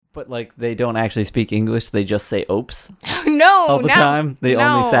But, like, they don't actually speak English. They just say oops No, all the time. The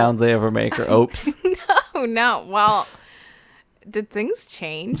only sounds they ever make are oops. No. Well, did things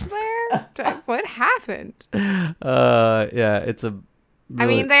change there? What happened? Yeah, it's a I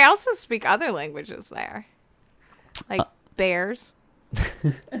mean, they also speak other languages there. Like bears.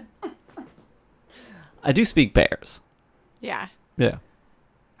 I do speak bears. Yeah. Yeah.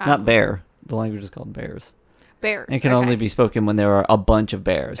 Not bear. The language is called bears. Bears. It can only be spoken when there are a bunch of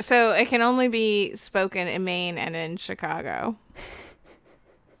bears. So it can only be spoken in Maine and in Chicago.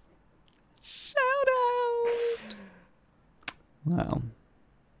 Shout out. Wow.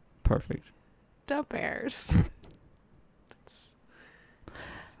 Perfect. The bears.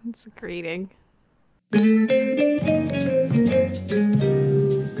 It's a greeting.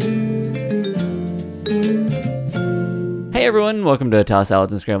 Hey everyone, welcome to Tossed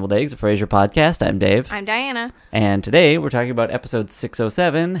Salads and Scrambled Eggs, a Frasier podcast. I'm Dave. I'm Diana. And today we're talking about episode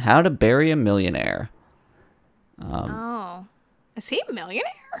 607, How to Bury a Millionaire. Is he a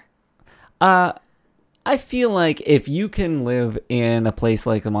millionaire? I feel like if you can live in a place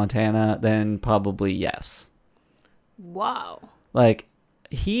like Montana, then probably yes. Whoa.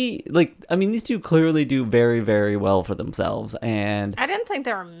 These two clearly do very, very well for themselves, and I didn't think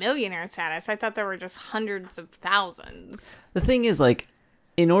they were millionaire status. I thought they were just hundreds of thousands. the thing is, like,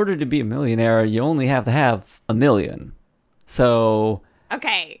 in order to be a millionaire, you only have to have $1 million. So,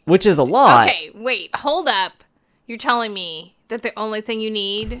 Okay. which is a lot. Okay, wait, hold up. You're telling me that the only thing you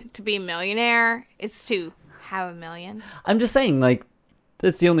need to be a millionaire is to have $1 million? I'm just saying, like,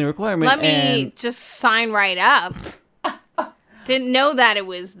 that's the only requirement. Let me just sign right up. Didn't know that it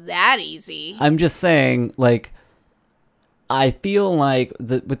was that easy. I'm just saying, like, I feel like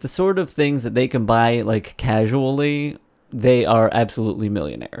with the sort of things that they can buy, like, casually, they are absolutely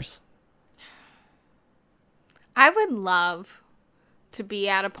millionaires. I would love to be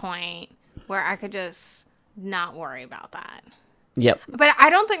at a point where I could just not worry about that. Yep. But I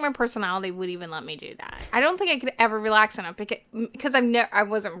don't think my personality would even let me do that. I don't think I could ever relax enough because I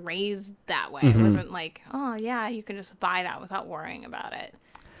wasn't raised that way. It wasn't like, oh yeah, you can just buy that without worrying about it.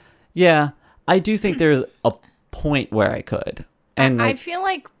 Yeah, I do think there's a point where I could. And I feel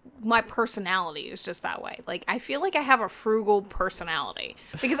like my personality is just that way. Like, I feel like I have a frugal personality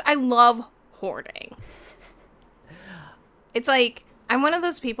because I love hoarding. It's like, I'm one of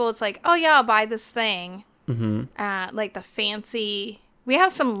those people, it's like, oh yeah, I'll buy this thing. Like the fancy, we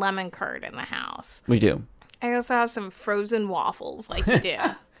have some lemon curd in the house. we do. I also have some frozen waffles like you do.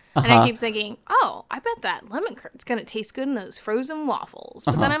 And I keep thinking, oh, I bet that lemon curd's going to taste good in those frozen waffles.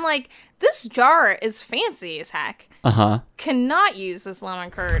 But then I'm like, this jar is fancy as heck. Cannot use this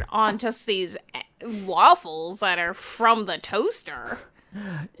lemon curd on just these waffles that are from the toaster.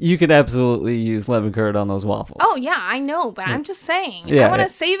 You could absolutely use lemon curd on those waffles. Oh, yeah, I know. But I'm just saying. Yeah, I want to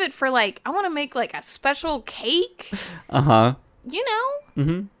save it for, like, I want to make, like, a special cake. You know?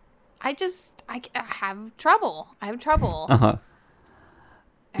 Mm-hmm. I have trouble.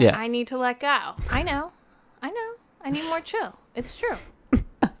 Yeah. I need to let go. I know. I need more chill. It's true.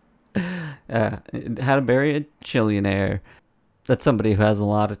 How to bury a chillionaire. That's somebody who has a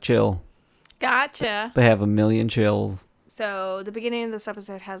lot of chill. Gotcha. They have $1 million chills. So the beginning of this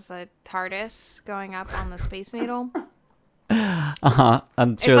episode has the TARDIS going up on the Space Needle.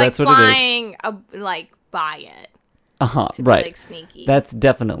 I'm sure it's that's like what flying by it. To right. be like sneaky. That's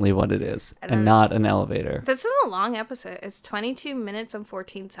definitely what it is, and not an elevator. This is a long episode. It's 22 minutes and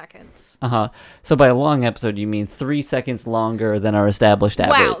 14 seconds. So by a long episode, you mean 3 seconds longer than our established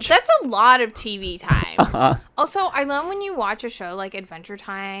average. Wow, that's a lot of TV time. Also, I love when you watch a show like Adventure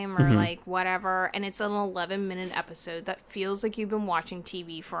Time or like whatever, and it's an 11-minute episode that feels like you've been watching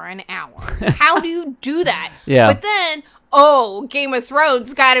TV for an hour. How do you do that? Yeah. But then, Game of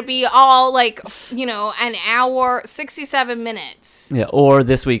Thrones got to be all like, an hour, 67 minutes. Yeah, or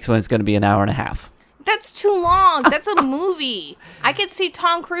this week's when it's going to be an hour and a half. That's too long. That's a movie. I could see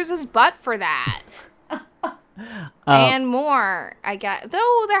Tom Cruise's butt for that. And more, I guess.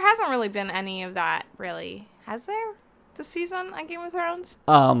 Though there hasn't really been any of that, really. Has there? This season on Game of Thrones?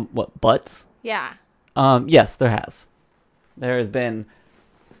 What, butts? Yeah. Yes, there has. There has been...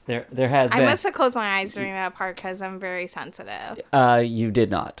 There has been... I must have closed my eyes during that part because I'm very sensitive. You did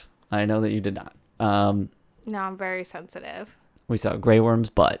not. I know that you did not. No, I'm very sensitive. We saw Grey Worm's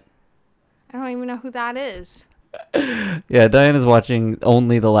butt. I don't even know who that is. Yeah, Diana's watching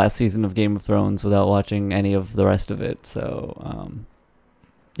only the last season of Game of Thrones without watching any of the rest of it. So,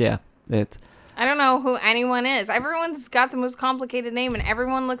 yeah, it's... I don't know who anyone is. Everyone's got the most complicated name and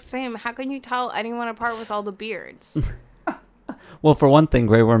everyone looks the same. How can you tell anyone apart with all the beards? Well, for one thing,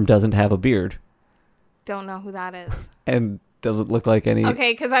 Grey Worm doesn't have a beard. Don't know who that is. And doesn't look like any.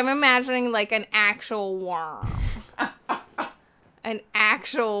 Okay, because I'm imagining like an actual worm. An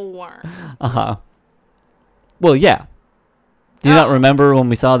actual worm. Uh-huh. Well, yeah. Do you not remember when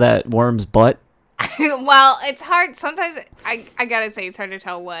we saw that worm's butt? Well, it's hard. Sometimes I gotta say it's hard to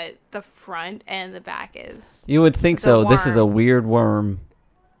tell what the front and the back is. You would think so. This is a weird worm.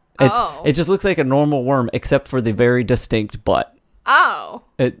 It just looks like a normal worm, except for the very distinct butt. Oh.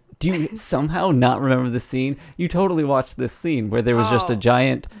 Do you somehow not remember the scene? You totally watched this scene where there was just a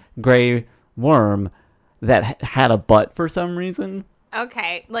giant gray worm that had a butt for some reason.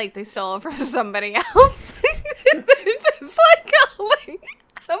 Okay, like they stole it from somebody else. They're just like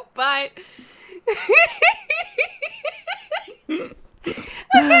a butt.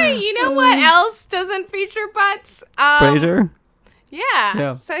 Okay, you know what else doesn't feature butts? Frasier?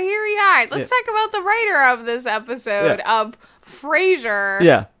 Yeah. So here we are. Let's talk about the writer of this episode of Frasier.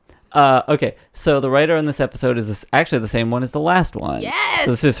 Yeah. Okay, so the writer on this episode is actually the same one as the last one. Yes!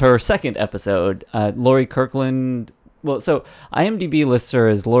 So this is her second episode. Laurie Kirkland... Well, so IMDb lists her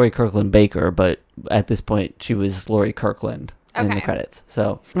as Laurie Kirkland Baker, but at this point she was Laurie Kirkland in the credits.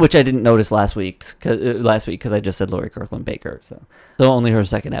 So, which I didn't notice last week because I just said Laurie Kirkland Baker. So only her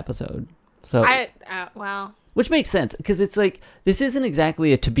second episode. So well, which makes sense because it's like this isn't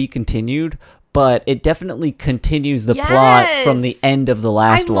exactly a to be continued, but it definitely continues the plot from the end of the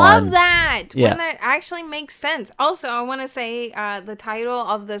last one. I love that. Yeah. When that actually makes sense. Also, I want to say the title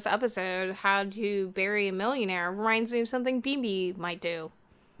of this episode, How to Bury a Millionaire, reminds me of something BB might do.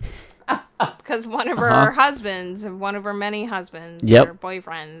 Because one of her husbands, one of her many husbands, or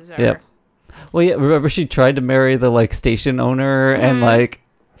boyfriends. Well, yeah, remember she tried to marry the like station owner and like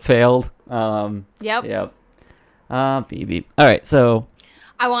failed. Yep. BB. All right, so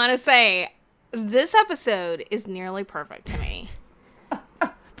I want to say this episode is nearly perfect to me.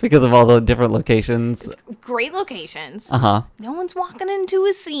 Because of all the different locations. Great locations. No one's walking into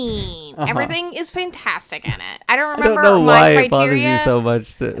a scene. Everything is fantastic in it. I don't I don't remember know my why criteria. it bothers you so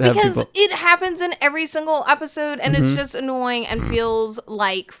much to have because people... it happens in every single episode and it's just annoying and feels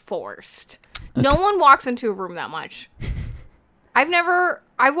like forced. Okay. No one walks into a room that much.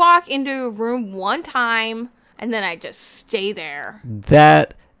 I walk into a room one time and then I just stay there.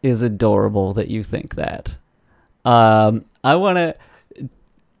 That is adorable that you think that. I want to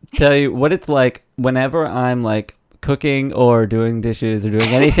tell you what it's like whenever I'm like cooking or doing dishes or doing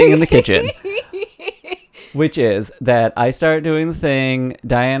anything in the kitchen. Which is that I start doing the thing,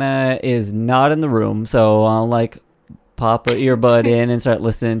 Diana is not in the room, so I'll like pop an earbud in and start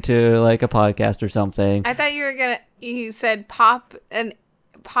listening to like a podcast or something. I thought you said pop in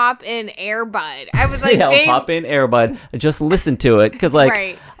Airbud. I was like, yeah, pop in Airbud, just listen to it because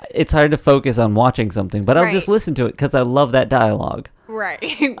like it's hard to focus on watching something, but I'll just listen to it because I love that dialogue.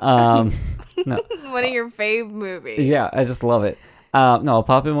 Right. No. One of your fave movies. Yeah, I just love it. No, I'll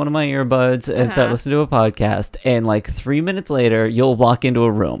pop in one of my earbuds and start listening to a podcast, and like 3 minutes later, you'll walk into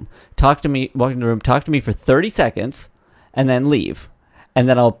a room, walk into the room, talk to me for 30 seconds, and then leave. And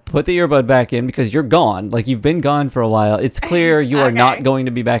then I'll put the earbud back in because you're gone. Like, you've been gone for a while. It's clear you are not going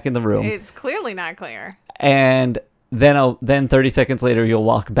to be back in the room. It's clearly not clear. And then 30 seconds later, you'll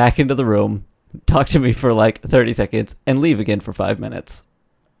walk back into the room, talk to me for like 30 seconds, and leave again for 5 minutes.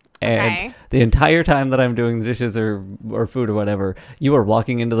 And the entire time that I'm doing the dishes or food or whatever, you are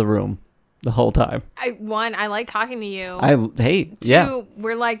walking into the room the whole time. I like talking to you. Two,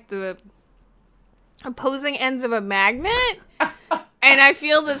 we're like the opposing ends of a magnet. And I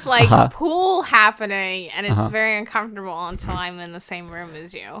feel this like pull happening, and it's very uncomfortable until I'm in the same room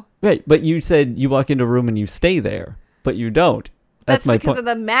as you. Right, but you said you walk into a room and you stay there, but you don't. That's my because of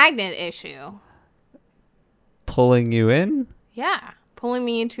the magnet issue. Pulling you in? Yeah, pulling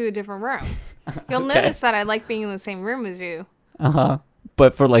me into a different room. You'll notice that I like being in the same room as you.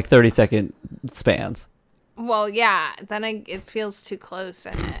 But for like 30-second spans. Well, yeah, then it feels too close,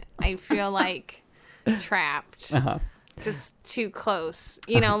 and I feel like trapped. Just too close,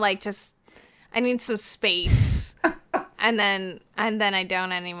 like just I need some space, and then I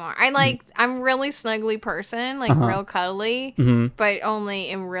don't anymore. I'm really snuggly person, like real cuddly, but only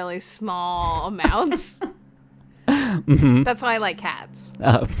in really small amounts. That's why I like cats.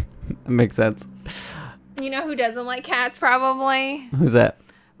 That makes sense. You know who doesn't like cats? Probably. Who's that?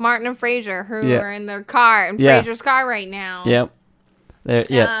 Martin and Frasier, who are in their car in Frasier's car right now. Yep.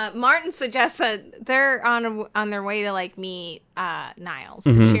 Martin suggests that they're on their way to like meet Niles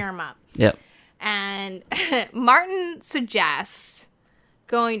to cheer him up. Yep. And Martin suggests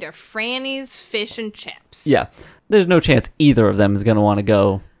going to Franny's Fish and Chips. Yeah. There's no chance either of them is going to want to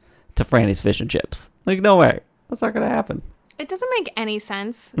go to Franny's Fish and Chips. Like, no way. That's not going to happen. It doesn't make any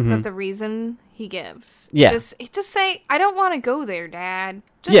sense that the reason he gives. Yeah. Just say, I don't want to go there, Dad.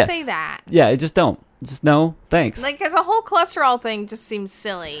 Just say that. Yeah, just don't. Just no, thanks. Like, because the whole cholesterol thing just seems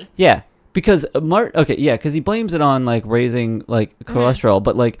silly. Yeah, because because he blames it on, like, raising, like, cholesterol,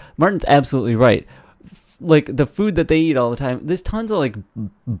 but, like, Martin's absolutely right. Like, the food that they eat all the time, there's tons of, like,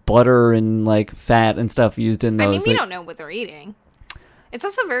 butter and, like, fat and stuff used in those. I mean, we like, don't know what they're eating. It's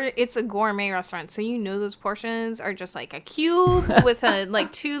also it's a gourmet restaurant, so you know those portions are just, like, a cube with,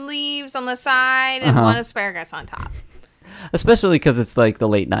 like, 2 leaves on the side and 1 asparagus on top. Especially because it's, like, the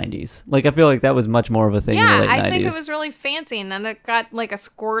late 90s. Like, I feel like that was much more of a thing in the late 90s. Yeah, I think it was really fancy, and then it got, like, a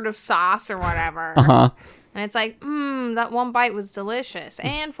squirt of sauce or whatever. Uh-huh. And it's like, that one bite was delicious,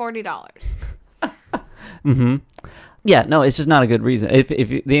 and $40. Yeah, no, it's just not a good reason. If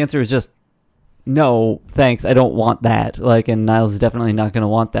the answer is just no, thanks, I don't want that. Like, and Niles is definitely not going to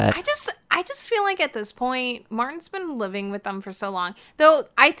want that. I just feel like at this point, Martin's been living with them for so long. Though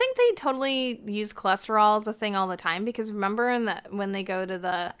I think they totally use cholesterol as a thing all the time, because remember when they go to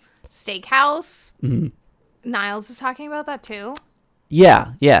the steakhouse, Niles is talking about that too.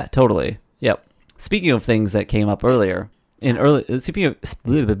 Yeah, totally. Yep. Speaking of things that came up earlier speaking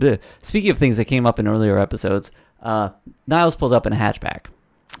of things that came up in earlier episodes, Niles pulls up in a hatchback.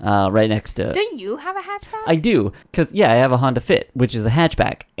 Right next to... Do you have a hatchback? I do, because, I have a Honda Fit, which is a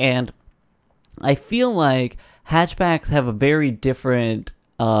hatchback, and I feel like hatchbacks have a very different...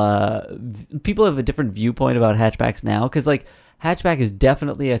 people have a different viewpoint about hatchbacks now, because, like, hatchback is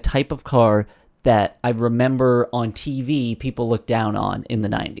definitely a type of car that I remember on TV people looked down on in the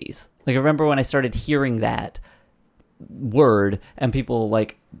 90s. Like, I remember when I started hearing that word, and people,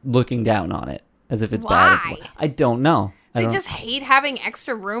 like, looking down on it, as if it's bad. I don't know. They just hate having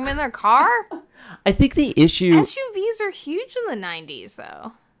extra room in their car? I think the issue... SUVs are huge in the 90s,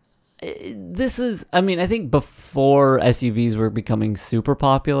 though. I think before SUVs were becoming super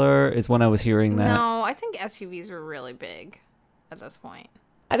popular is when I was hearing that. No, I think SUVs were really big at this point.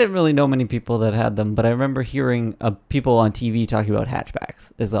 I didn't really know many people that had them, but I remember hearing people on TV talking about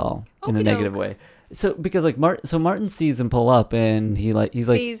hatchbacks, is all, in a negative way. So, because, like, Martin sees him pull up, and he's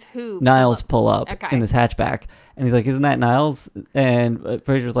sees who? Niles pull up in this hatchback. And he's like, isn't that Niles? And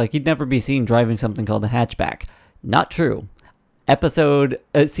Frasier's like, he'd never be seen driving something called a hatchback. Not true.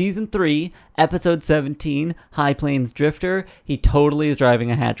 Season 3, episode 17, High Plains Drifter, he totally is driving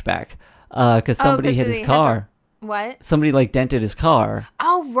a hatchback. Because somebody hit his car. What? Somebody, like, dented his car.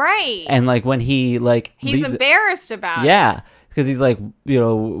 Oh, right. And, like, when he, like... He's embarrassed about it. Yeah. Because he's like,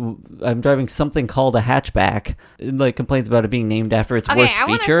 I'm driving something called a hatchback. And, like, complains about it being named after its worst feature. Okay, I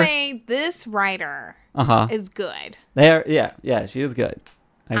want to say this writer is good. Yeah, she is good.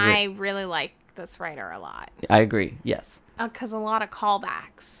 I really like this writer a lot. I agree, yes. Because a lot of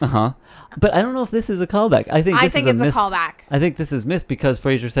callbacks. But I don't know if this is a callback. I think it's a callback. I think this is missed because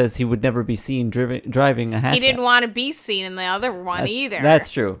Frasier says he would never be seen driving a hatchback. He didn't want to be seen in the other one either. That's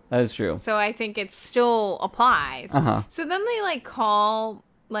true. That is true. So I think it still applies. So then they, like, call,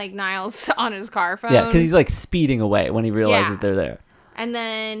 like, Niles on his car phone. Yeah, because he's, like, speeding away when he realizes they're there. And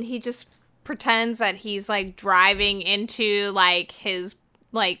then he just pretends that he's, like, driving into, like, his,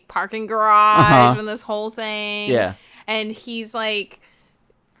 like, parking garage and this whole thing. Yeah. And he's, like,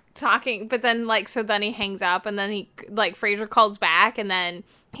 talking, but then, like, so then he hangs up, and then he, like, Frasier calls back, and then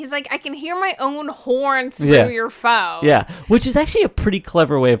he's like, I can hear my own horn through your phone. Yeah, which is actually a pretty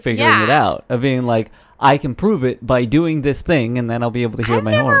clever way of figuring it out, of being like, I can prove it by doing this thing, and then I'll be able to hear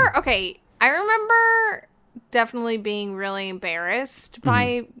my horn. Okay, I remember definitely being really embarrassed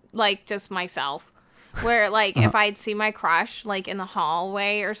by, like, just myself. Where, like, if I'd see my crush, like, in the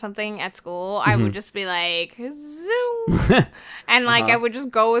hallway or something at school, I would just be like, zoom. And, like, I would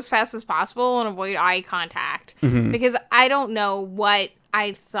just go as fast as possible and avoid eye contact. Because I don't know what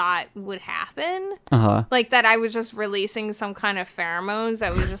I thought would happen. Like, that I was just releasing some kind of pheromones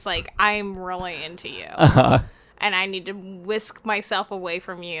that was just like, I'm really into you. And I need to whisk myself away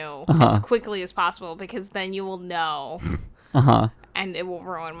from you as quickly as possible, because then you will know. And it will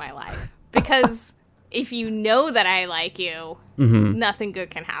ruin my life. Because... if you know that I like you, nothing good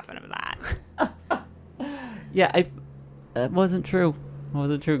can happen of that. Yeah, that wasn't true. It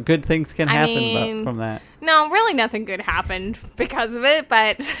wasn't true. Good things can happen from that. No, really nothing good happened because of it,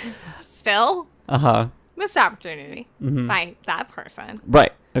 but still. Missed opportunity by that person.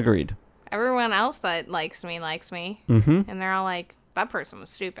 Right. Agreed. Everyone else that likes me. And they're all like, that person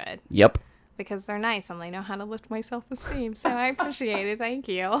was stupid. Yep. Because they're nice and they know how to lift my self-esteem. So I appreciate it. Thank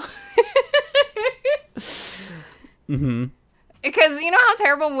you. Because you know how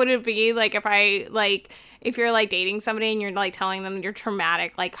terrible would it be, like, if you're, like, dating somebody and you're, like, telling them your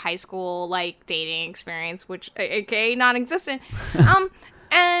traumatic, like, high school, like, dating experience, which, aka non-existent,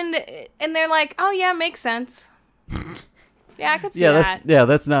 And they're like, oh yeah, makes sense. Yeah, I could see that.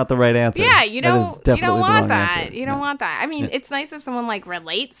 That's not the right answer. Yeah, you don't want that. Answer. You don't want that. I mean, it's nice if someone like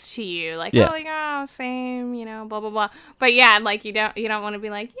relates to you, like, Yeah. oh yeah, same, blah blah blah. But yeah, like you don't want to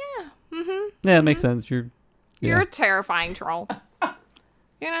be like, yeah, Yeah, it makes sense. you're a terrifying troll.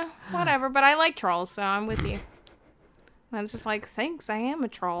 Whatever. But I like trolls, so I'm with you. And I was just like, thanks, I am a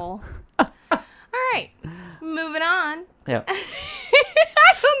troll. All right, moving on. Yeah.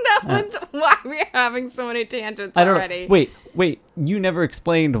 I don't know why we're having so many tangents already. Know. Wait. You never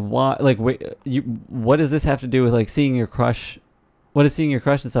explained why. Like, what does this have to do with like seeing your crush? What does seeing your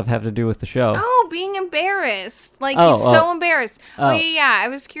crush and stuff have to do with the show? Oh, being embarrassed. Like, he's so embarrassed. Oh. Yeah. I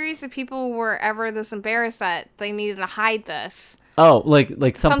was curious if people were ever this embarrassed that they needed to hide this. Oh,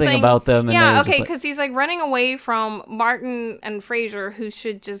 like something about them. And yeah. Okay. Because he's like running away from Martin and Frasier, who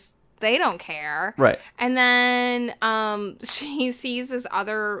should just. They don't care. Right. And then she sees this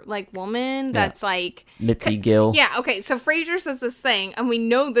other like woman that's like Mitzi Gill. Yeah, okay. So Frasier says this thing and we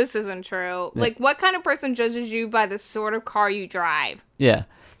know this isn't true. Yeah. Like, what kind of person judges you by the sort of car you drive? Yeah.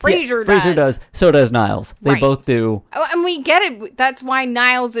 Frasier does. So does Niles. They both do. Oh, and we get it. That's why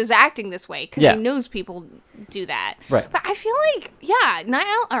Niles is acting this way, because he knows people do that. Right. But I feel like,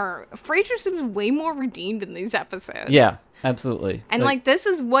 Frasier seems way more redeemed in these episodes. Yeah. Absolutely. And like this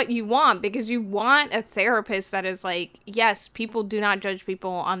is what you want, because you want a therapist that is like, yes, people do not judge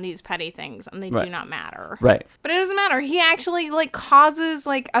people on these petty things and they do not matter. Right. But it doesn't matter. He actually like causes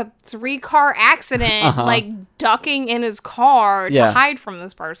like a 3-car accident, like ducking in his car to hide from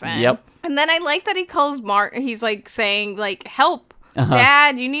this person. Yep. And then I like that he calls Martin. He's like saying like, help,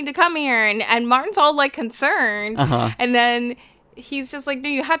 Dad, you need to come here. And Martin's all like concerned. And then he's just like, no,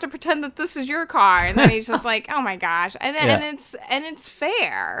 you have to pretend that this is your car. And then he's just like, oh my gosh. And it's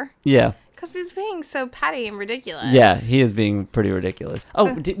fair. Yeah. Because he's being so petty and ridiculous. Yeah, he is being pretty ridiculous.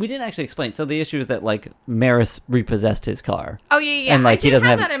 We didn't actually explain. So the issue is that like Maris repossessed his car. Oh yeah. And like he doesn't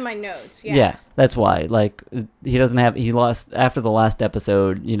have that in my notes. Yeah, that's why. Like he lost after the last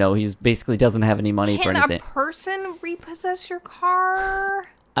episode. He's basically doesn't have any money for anything. Can a person repossess your car?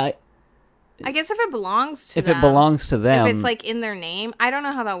 I guess if it belongs to them. If it belongs to them. If it's like in their name. I don't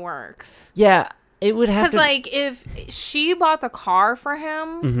know how that works. Yeah, it would have to. Because like if she bought the car for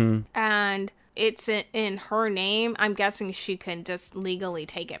him and it's in her name, I'm guessing she can just legally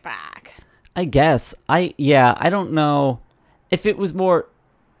take it back. I guess. I don't know if it was more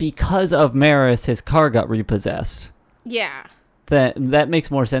because of Maris his car got repossessed. Yeah. That makes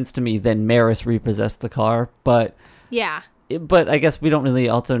more sense to me than Maris repossessed the car, but yeah. But I guess we don't really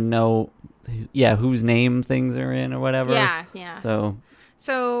also know whose name things are in or whatever. Yeah.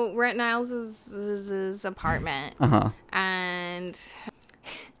 So we're at Niles' apartment. And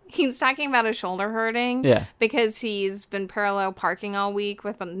he's talking about his shoulder hurting. Yeah. Because he's been parallel parking all week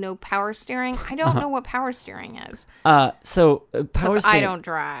with no power steering. I don't know what power steering is. Power steering. I don't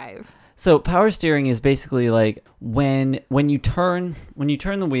drive. So power steering is basically like when you turn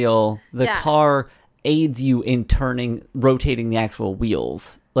the wheel, the car aids you in rotating the actual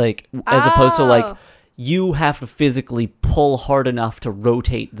wheels. Like, as opposed to, like, you have to physically pull hard enough to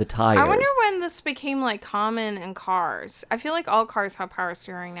rotate the tires. I wonder when this became, like, common in cars. I feel like all cars have power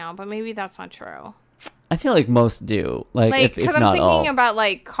steering now, but maybe that's not true. I feel like most do. Like if not all. Because I'm thinking about,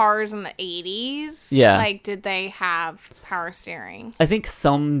 like, cars in the 80s. Yeah. Like, did they have power steering? I think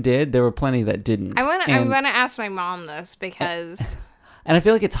some did. There were plenty that didn't. I'm going to ask my mom this, because... And I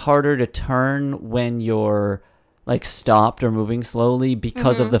feel like it's harder to turn when you're... like stopped or moving slowly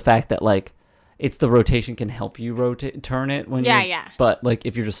because of the fact that like it's the rotation can help you turn it when but like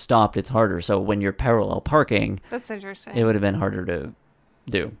if you're just stopped it's harder, so when you're parallel parking, that's interesting, it would have been harder to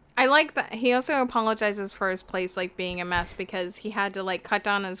do. I like that he also apologizes for his place like being a mess because he had to like cut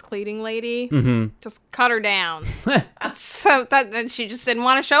down his cleaning lady. Just cut her down. And she just didn't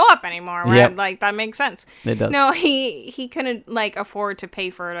want to show up anymore. Right? Like that makes sense. It does. No, he couldn't like afford to pay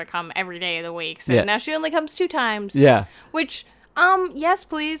for her to come every day of the week, so now she only comes 2 times. Yeah. Which yes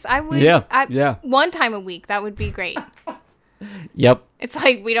please, I would. Yeah. 1 time a week, that would be great. Yep. It's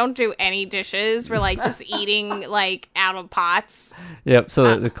like we don't do any dishes. We're like just eating like out of pots. Yep.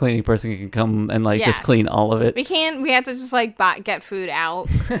 So the cleaning person can come and like just clean all of it. We have to just like get food out.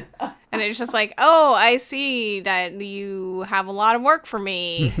 And it's just like, oh, I see that you have a lot of work for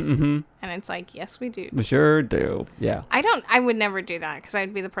me. And it's like, yes, we do. We sure do. Yeah. I would never do that because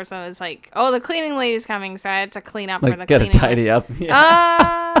I'd be the person who was like, oh, the cleaning lady's coming, so I had to clean up like, for the cleaning lady. Gotta tidy up.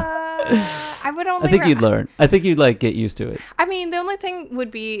 Yeah. I would only. I think you'd learn. I think you'd like get used to it. I mean, the only thing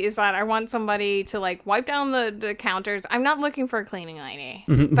would be is that I want somebody to like wipe down the counters. I'm not looking for a cleaning lady,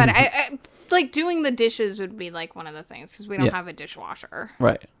 but I like doing the dishes would be like one of the things because we don't have a dishwasher.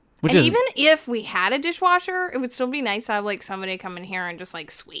 Right. And even if we had a dishwasher, it would still be nice to have like somebody come in here and just like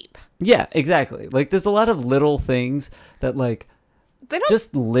sweep. Yeah, exactly. Like there's a lot of little things that like they don't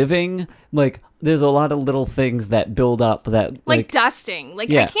just living like there's a lot of little things that build up that like dusting.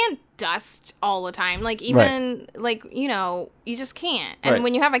 Like I can't dust all the time. Like even like, you know, you just can't. And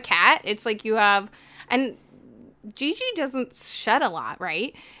when you have a cat, it's like you have and Gigi doesn't shed a lot,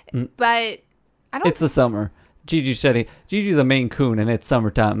 right? But I don't It's the summer. Gigi's shedding. Gigi's a Maine Coon, and it's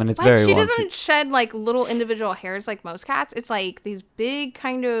summertime, and it's very warm. She doesn't shed like little individual hairs like most cats. It's like these big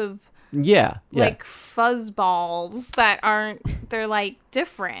kind of like fuzz balls that aren't. They're like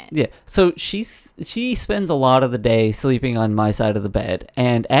different. Yeah. So she spends a lot of the day sleeping on my side of the bed,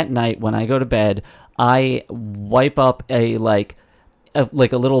 and at night when I go to bed, I wipe up a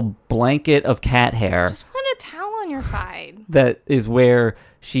little blanket of cat hair. Just put a towel on your side. That is where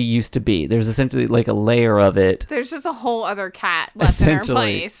she used to be. There's essentially like a layer of it. There's just a whole other cat left in her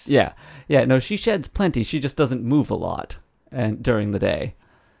place. Yeah. Yeah, no, she sheds plenty. She just doesn't move a lot during the day.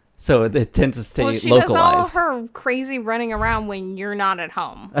 So it tends to stay localized. She does all her crazy running around when you're not at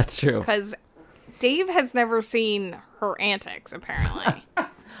home. That's true. Because Dave has never seen her antics, apparently.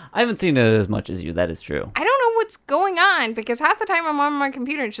 I haven't seen it as much as you. That is true. I don't know what's going on because half the time I'm on my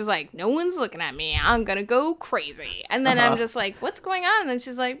computer and she's like, no one's looking at me. I'm going to go crazy. And then I'm just like, what's going on? And then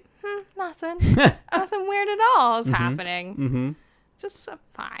she's like, nothing. Nothing weird at all is happening. Mm-hmm. Just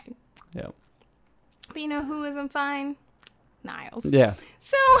fine. Yeah. But you know who isn't fine? Niles. Yeah.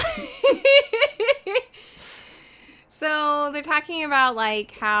 So they're talking about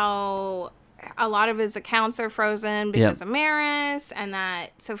like how a lot of his accounts are frozen because of Maris, and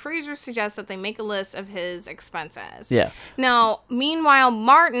so Frasier suggests that they make a list of his expenses. Yeah. Now, meanwhile,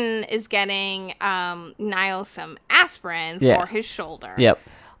 Martin is getting Niles some aspirin for his shoulder. Yep.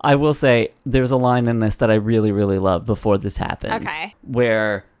 I will say there's a line in this that I really, really love before this happens. Okay.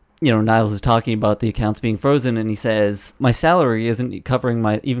 Where, you know, Niles is talking about the accounts being frozen, and he says, my salary isn't covering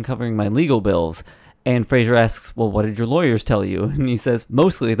my legal bills. And Frasier asks, well, what did your lawyers tell you? And he says,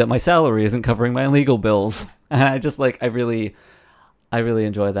 mostly that my salary isn't covering my legal bills. And I just I really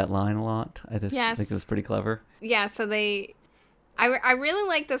enjoy that line a lot. I think it was pretty clever. Yeah, so I really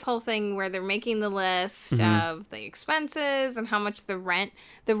like this whole thing where they're making the list of the expenses and how much the rent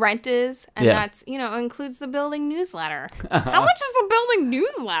is, and that's, you know, includes the building newsletter. How much is the building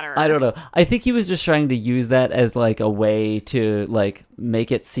newsletter? I don't know. I think he was just trying to use that as like a way to like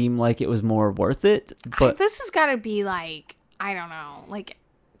make it seem like it was more worth it. But this has got to be like, I don't know, like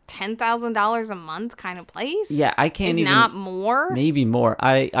 $10,000 a month kind of place. Yeah, I can't even. Not more. Maybe more.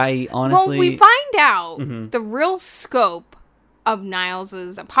 I honestly. Well, we find out the real scope of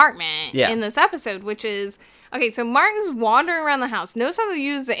Niles's apartment in this episode, which is okay. So Martin's wandering around the house, knows how to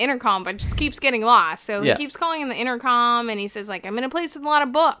use the intercom, but just keeps getting lost. So he keeps calling in the intercom, and he says like, "I'm in a place with a lot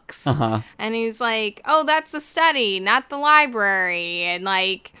of books," and he's like, "Oh, that's the study, not the library," and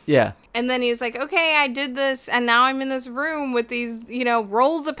like, and then he's like, "Okay, I did this, and now I'm in this room with these, you know,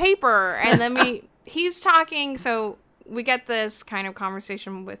 rolls of paper," and then he's talking. So we get this kind of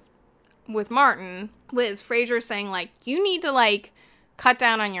conversation with Martin, with Frasier saying like, you need to like cut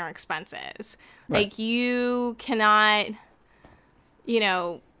down on your expenses. Right. Like you cannot, you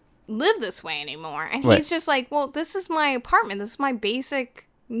know, live this way anymore. And he's just like, well, this is my apartment. This is my basic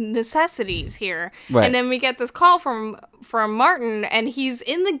necessities here. Right. And then we get this call from Martin, and he's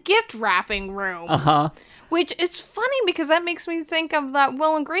in the gift wrapping room. Which is funny because that makes me think of that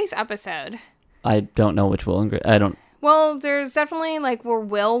Will and Grace episode. I don't know which Will and Grace. I don't. Well, there's definitely, like, where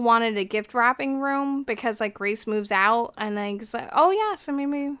Will wanted a gift wrapping room because, like, Grace moves out, and then he's like, oh, yeah, so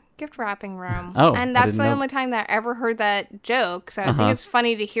maybe gift wrapping room. Oh, and that's the only time that I ever heard that joke, so I think it's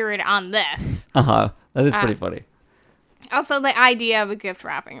funny to hear it on this. That is pretty funny. Also, the idea of a gift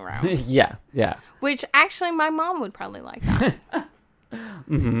wrapping room. Yeah. Which, actually, my mom would probably like that.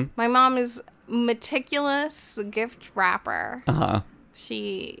 My mom is meticulous gift wrapper.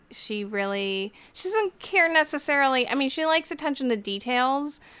 She doesn't care necessarily. I mean, she likes attention to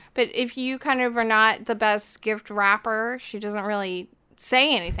details, but if you kind of are not the best gift wrapper, she doesn't really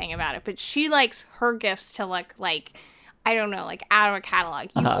say anything about it. But she likes her gifts to look like, I don't know, like out of a catalog.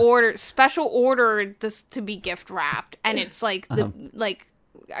 You special order this to be gift wrapped, and it's like like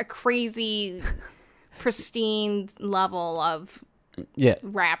a crazy pristine level of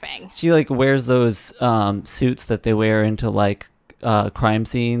wrapping. She like wears those suits that they wear into like crime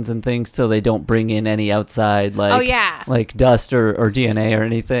scenes and things, so they don't bring in any outside like Oh, yeah. like dust or DNA or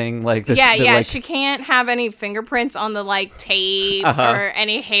anything like this. Like, she can't have any fingerprints on the like tape or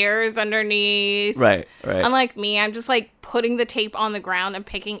any hairs underneath. right. Unlike me, I'm just like putting the tape on the ground and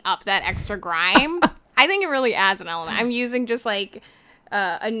picking up that extra grime. I think it really adds an element. I'm using just like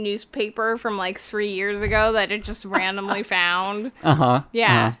a newspaper from like 3 years ago that it just randomly found.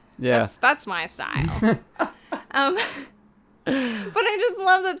 Yeah. That's my style. But I just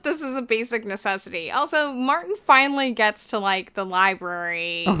love that this is a basic necessity. Also, Martin finally gets to like the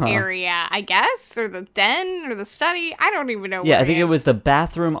library area, I guess, or the den or the study. I don't even know. Yeah, I think it was the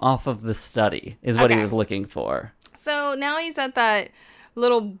bathroom off of the study is what he was looking for. So now he's at that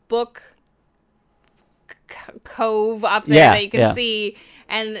little book cove up there that you can see,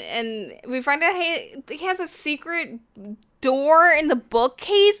 and we find out he has a secret door in the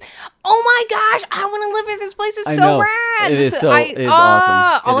bookcase. Oh my gosh, I want to live in this place. It's so rad. It is awesome.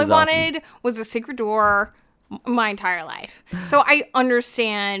 All I wanted was a secret door my entire life. So I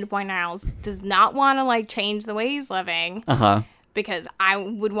understand why Niles does not want to like change the way he's living. Because I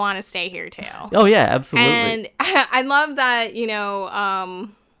would want to stay here too. Oh yeah, absolutely. And I love that,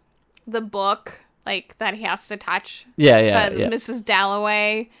 the book like that he has to touch. Mrs.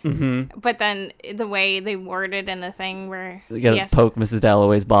 Dalloway. But then the way they worded in the thing where you gotta poke Mrs.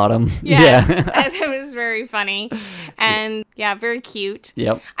 Dalloway's bottom. Yes, it was very funny and very cute.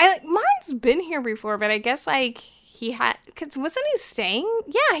 Yep. Mine's been here before, but I guess like he had because wasn't he staying?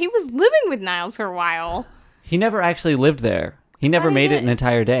 Yeah, he was living with Niles for a while. He never actually lived there. He never made it an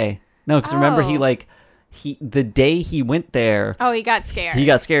entire day. No, because remember the day he went there. Oh, he got scared. He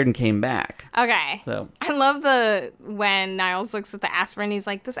got scared and came back. Okay. So I love when Niles looks at the aspirin, he's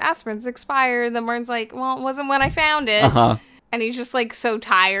like, "This aspirin's expired." Then Martin's like, "Well, it wasn't when I found it." And he's just like so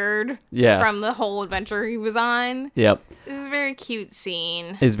tired from the whole adventure he was on. Yep. This is a very cute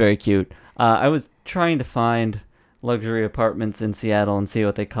scene. It's very cute. I was trying to find luxury apartments in Seattle and see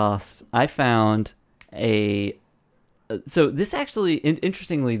what they cost. I found so this actually,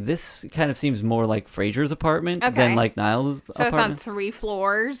 interestingly, this kind of seems more like Fraser's apartment than like Niles' apartment. So it's on 3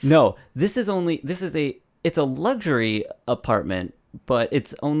 floors? No, it's a luxury apartment, but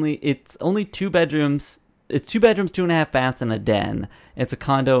it's only 2 bedrooms. It's 2 bedrooms, 2.5 baths, and a den. It's a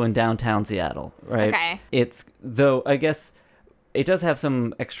condo in downtown Seattle, right? Okay. Though I guess it does have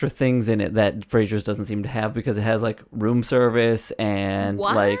some extra things in it that Fraser's doesn't seem to have because it has like room service and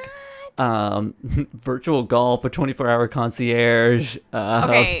like virtual golf, a 24-hour concierge.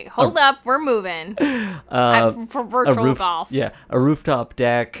 Okay, hold up, we're moving. For virtual golf. Yeah, a rooftop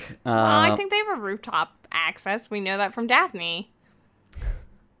deck. I think they have a rooftop access. We know that from Daphne.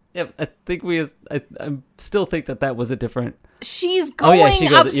 Yeah, I think I still think that was a different. She's going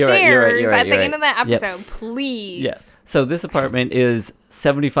upstairs you're right, at the end of that episode. Please. Yeah. So this apartment is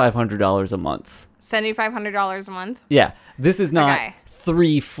 $7,500 a month. $7,500 a month. Yeah, this is not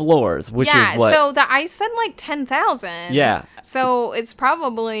 3 floors, which is what. So I said like 10,000. Yeah. So it's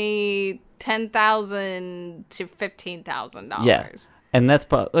probably $10,000 to $15,000. Yeah. And that's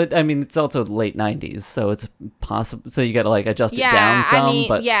probably, I mean, it's also late 90s, so it's possible. So you got to like adjust it down some,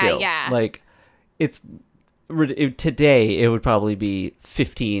 but still. Yeah. Like, today it would probably be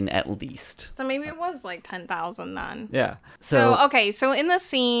 15 at least. So maybe it was like 10,000 then. Yeah. So in the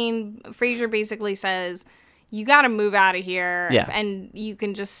scene, Frasier basically says, "You got to move out of here, and you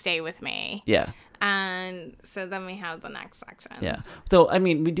can just stay with me." Yeah. And so then we have the next section. Yeah. So I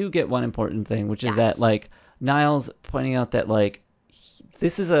mean, we do get one important thing, which is that like Niles pointing out that like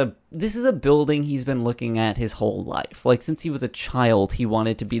this is a building he's been looking at his whole life. Like since he was a child, he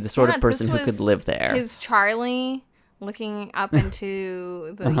wanted to be the sort of person who could live there. His Charlie looking up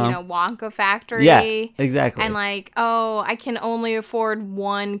into the Wonka factory. Yeah, exactly. And like, oh, I can only afford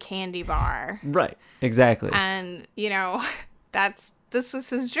 1 candy bar. Right. Exactly. And this was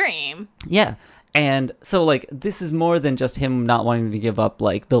his dream. Yeah. And so, like, this is more than just him not wanting to give up,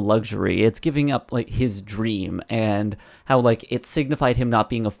 like, the luxury. It's giving up, like, his dream and how, like, it signified him not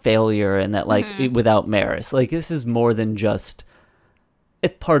being a failure and that, like, without Maris. Like, this is more than just...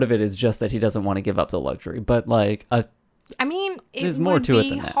 part of it is just that he doesn't want to give up the luxury. But, like... I mean, there's more to it than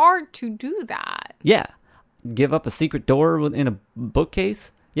that. It would be hard to do that. Yeah. Give up a secret door in a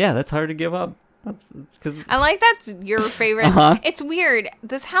bookcase? Yeah, that's hard to give up. I like that's your favorite. It's weird.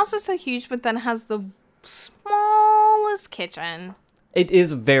 This house is so huge, but then has the smallest kitchen. It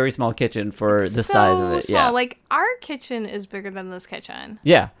is a very small kitchen for the size of it. Small. Yeah, like our kitchen is bigger than this kitchen.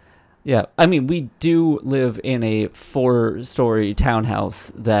 Yeah. I mean, we do live in a 4-story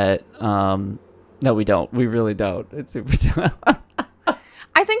townhouse that. No, we don't. We really don't. It's super.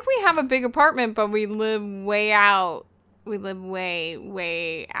 I think we have a big apartment, but we live way out way,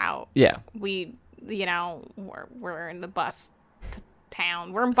 way out. Yeah. We're in the bus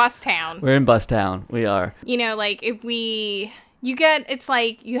town. We're in bus town. We're in Bus Town. We are. Like it's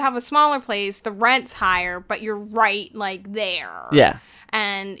like you have a smaller place, the rent's higher, but you're right like there. Yeah.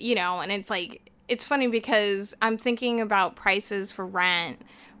 And, and it's like, it's funny because I'm thinking about prices for rent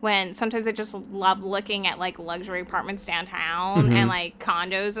when sometimes I just love looking at like luxury apartments downtown and like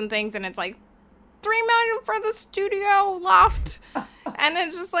condos and things. And it's like $3 million for the studio loft. And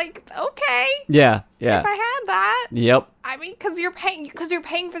it's just like, okay. Yeah. Yeah. If I had that. Yep. I mean, because you're paying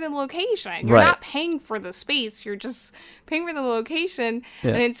for the location. You're Right. not paying for the space. You're just paying for the location.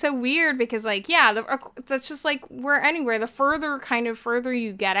 Yeah. And it's so weird because, like, that's just like we're anywhere. The further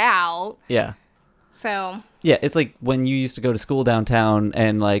you get out. Yeah. So. Yeah, it's like when you used to go to school downtown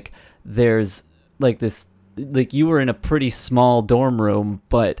and like there's like this, like you were in a pretty small dorm room,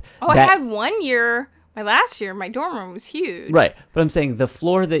 but I had one year. My last year, my dorm room was huge. Right. But I'm saying the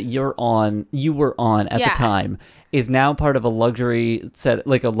floor that you were on at the time is now part of a luxury set,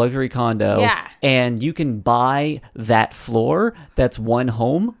 like a luxury condo. Yeah. And you can buy that floor. That's one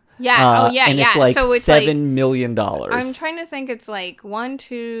home. Yeah. And it's like so it's $7 like, million. I'm trying to think. It's like 1,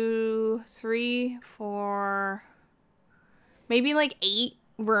 2, 3, 4, maybe like 8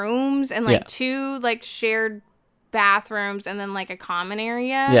 rooms and like 2 like shared bathrooms and then like a common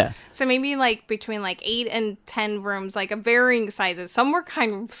area. Yeah. So maybe like between like 8 and 10 rooms, like of varying sizes. Some were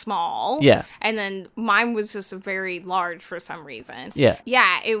kind of small. Yeah. And then mine was just very large for some reason. Yeah.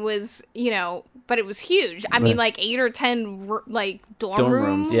 Yeah. It was, but it was huge. I mean, like 8 or 10 like dorm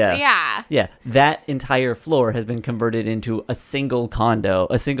rooms. Yeah. Yeah. Yeah. That entire floor has been converted into a single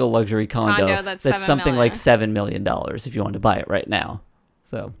luxury condo that's something $7 like $7 million if you want to buy it right now.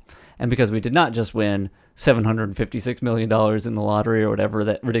 So, and because we did not just win $756 million in the lottery or whatever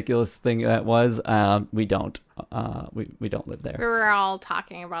that ridiculous thing that was, we don't live there. We were all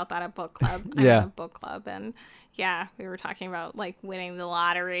talking about that at book club. Book club, and we were talking about like winning the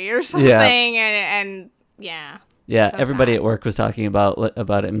lottery or something, and yeah, so everybody sad. at work was talking about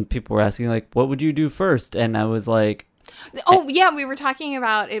it, and people were asking like, what would you do first? And I was like, we were talking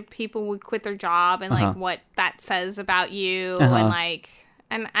about if people would quit their job and like what that says about you, and like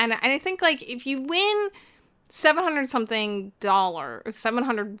and I think like if you win $700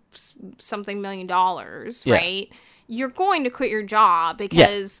 something million, right? You're going to quit your job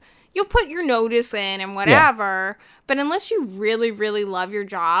because you'll put your notice in and whatever. Yeah. But unless you really, really love your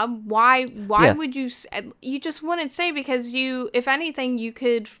job, why would you just wouldn't stay? Because if anything, you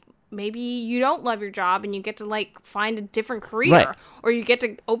could, maybe you don't love your job and you get to like find a different career, or you get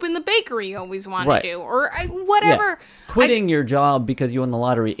to open the bakery you always wanted to do, or whatever. Yeah. Quitting your job because you won the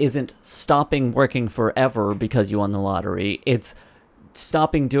lottery isn't stopping working forever because you won the lottery. It's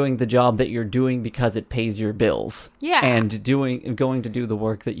stopping doing the job that you're doing because it pays your bills. Yeah. And going to do the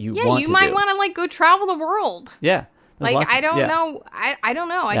work that you want to do. Yeah, you might want to like go travel the world. Yeah. Like I don't know. I don't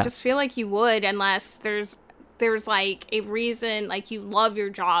know. I just feel like you would, unless there's like a reason, like you love your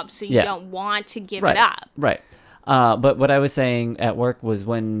job, so you don't want to give it up. Right. But what I was saying at work was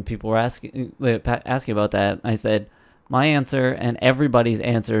when people were asking about that, I said, my answer and everybody's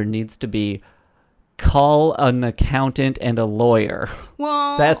answer needs to be call an accountant and a lawyer.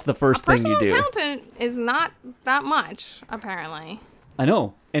 Well, that's the first thing you do. A personal accountant is not that much, apparently. I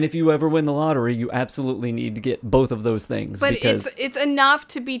know. And if you ever win the lottery, you absolutely need to get both of those things. But it's enough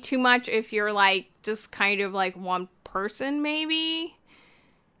to be too much if you're like just kind of like one person, maybe.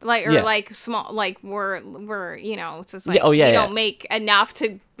 Like, or like small, like we're it's just like you don't make enough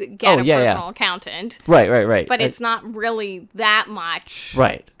to get a personal accountant. Right. But it's not really that much.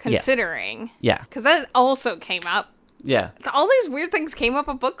 Right. Considering. Yeah. Because that also came up. Yeah. All these weird things came up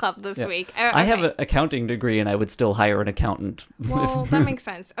at book club this week. Okay. I have an accounting degree and I would still hire an accountant. Well, that makes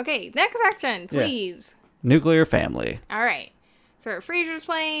sense. Okay, next section, please. Nuclear family. All right. So we're at Fraser's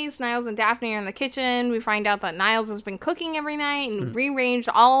place. Niles and Daphne are in the kitchen. We find out that Niles has been cooking every night and rearranged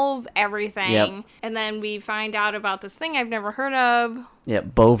all of everything. Yep. And then we find out about this thing I've never heard of. Yeah,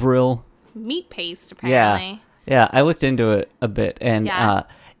 Bovril. Meat paste, apparently. Yeah, I looked into it a bit, and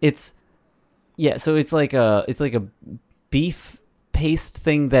it's like a beef paste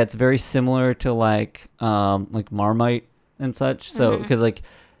thing that's very similar to like Marmite and such. So because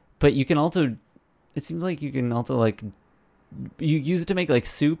but you can also, it seems like you can also like. You use it to make like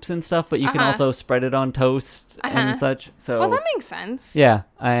soups and stuff, but you can also spread it on toast and such. So well, that makes sense. Yeah,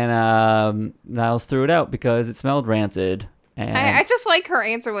 and Niles threw it out because it smelled rancid. And I just like her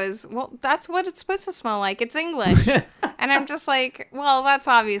answer was, well, that's what it's supposed to smell like. It's English, and I'm just like, well, that's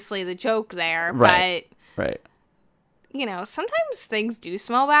obviously the joke there, right. You know, sometimes things do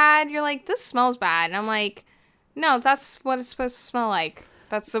smell bad. You're like, this smells bad, and I'm like, No, that's what it's supposed to smell like.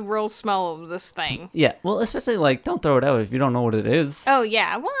 That's the real smell of this thing. Yeah, well, especially, like, don't throw it out if you don't know what it is. Oh,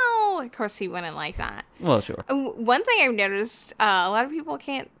 yeah. Well, of course he wouldn't like that. Well, sure. One thing I've noticed, a lot of people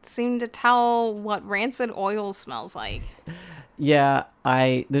can't seem to tell what rancid oil smells like. Yeah,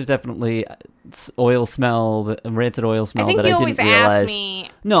 there's definitely oil smell, rancid oil smell I think that I you didn't always realize. ask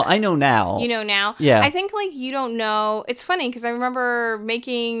me. No, I know now. You know now? Yeah. I think, like, you don't know. It's funny because I remember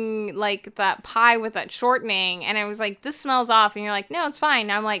making, like, that pie with that shortening, and I was like, this smells off. And you're like, no, it's fine.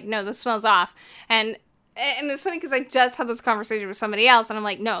 And I'm like, no, this smells off. And it's funny because I just had this conversation with somebody else, and I'm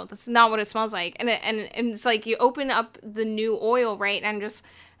like, no, this is not what it smells like. And it's like you open up the new oil, right? And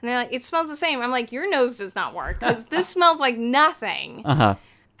they're like, it smells the same. I'm like, your nose does not work because this smells like nothing. Uh-huh.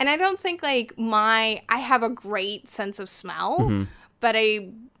 And I don't think, like, I have a great sense of smell, but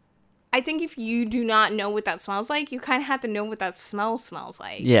I think if you do not know what that smells like, you kind of have to know what that smell smells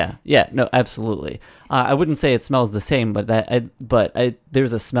like. Yeah, no, absolutely. I wouldn't say it smells the same, but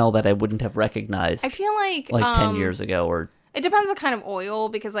there's a smell that I wouldn't have recognized. I feel like 10 years ago or... It depends on kind of oil,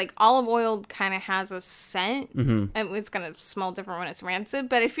 because, like, olive oil kind of has a scent, and it's going to smell different when it's rancid,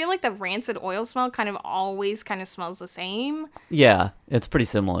 but I feel like the rancid oil smell kind of always kind of smells the same. Yeah, it's pretty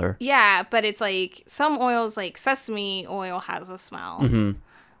similar. Yeah, but it's like, some oils, like sesame oil has a smell,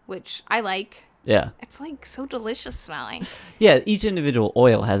 which I like. Yeah. It's, like, so delicious smelling. Yeah, each individual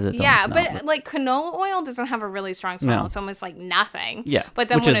oil has its own smell. Yeah, but, like, canola oil doesn't have a really strong smell. No. It's almost like nothing. Yeah, but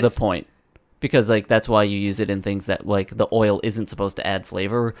then which is the point. Because, like, that's why you use it in things that, like, the oil isn't supposed to add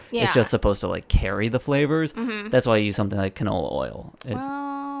flavor. Yeah. It's just supposed to, like, carry the flavors. That's why you use something like canola oil.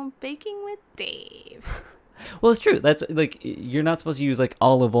 Well, baking with Dave. Well, it's true. That's, like, you're not supposed to use, like,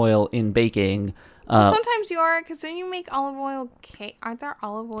 olive oil in baking. Well, sometimes you are, because then you make olive oil cake. Aren't there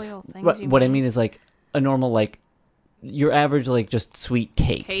olive oil things you what make? I mean is, like, a normal, like, your average, like, just sweet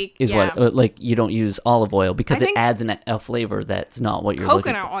cake is yeah. what, like, you don't use olive oil because it adds a flavor that's not what you're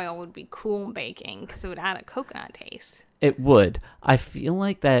looking for. Coconut oil would be cool in baking because it would add a coconut taste. It would. I feel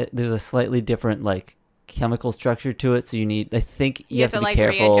like that there's a slightly different, like, chemical structure to it, so I think you have to be like,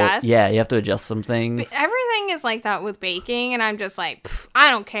 careful. Readjust. Yeah, you have to adjust some things. But everything is like that with baking, and I'm just like, I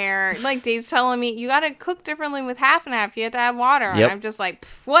don't care. Like, Dave's telling me, you got to cook differently with half and half. You have to add water. Yep. And I'm just like,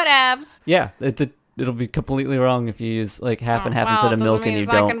 whatevs. Yeah, it'll be completely wrong if you use, like, half and half instead of milk and you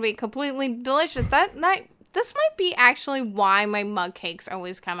it's don't. not going to be completely delicious. This might be actually why my mug cakes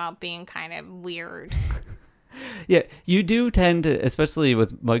always come out being kind of weird. Yeah, you do tend to, especially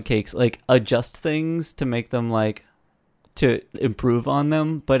with mug cakes, like, adjust things to make them, like, to improve on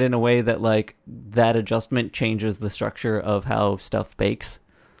them, but in a way that, like, that adjustment changes the structure of how stuff bakes.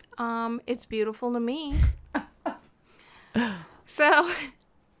 It's beautiful to me. So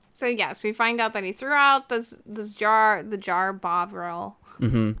yes, we find out that he threw out the jar Bovril.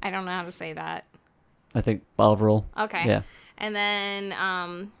 Mm-hmm. I don't know how to say that. I think Bovril. Okay. Yeah. And then,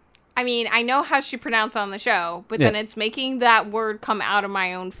 I mean, I know how she pronounced it on the show, but then it's making that word come out of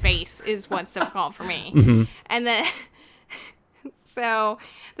my own face is what's difficult for me. Mm-hmm. And then, so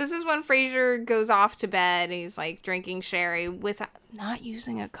this is when Frasier goes off to bed. He's like drinking sherry with not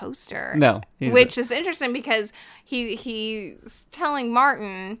using a coaster. No. Which is interesting because he's telling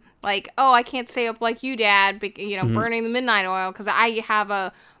Martin, like, oh, I can't stay up like you, Dad, burning the midnight oil because I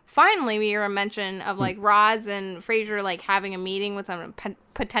have finally we hear a mention of, like, Roz and Frasier, like, having a meeting with a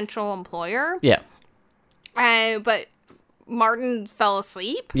potential employer. Yeah. But Martin fell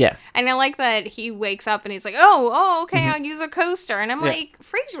asleep. Yeah. And I like that he wakes up and he's like, oh, okay, I'll use a coaster. And I'm like,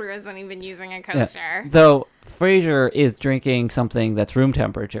 Frasier isn't even using a coaster. Yeah. Though Frasier is drinking something that's room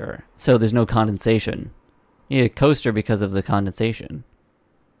temperature, so there's no condensation. You need a coaster because of the condensation.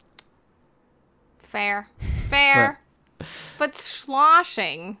 Fair. But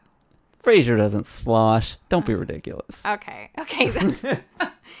sloshing. Frasier doesn't slosh. Don't be ridiculous. Okay.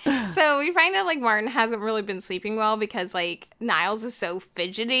 So we find out, like, Martin hasn't really been sleeping well because, like, Niles is so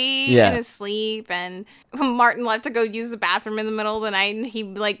fidgety in his sleep, and Martin left to go use the bathroom in the middle of the night, and he,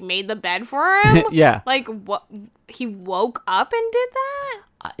 like, made the bed for him. Yeah. Like, what? He woke up and did that?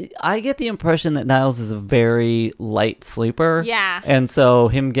 I get the impression that Niles is a very light sleeper. Yeah. And so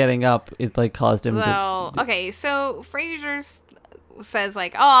him getting up is, like, caused him to... Okay, so Frasier says,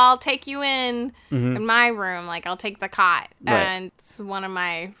 like, oh, I'll take you in my room. Like, I'll take the cot. Right. And it's one of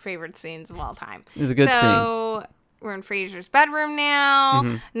my favorite scenes of all time. It's a good scene. So we're in Frasier's bedroom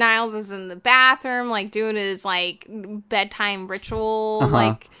now. Niles is in the bathroom, like, doing his, like, bedtime ritual,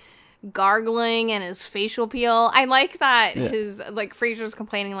 like, gargling and his facial peel. I like that his, like, Frasier's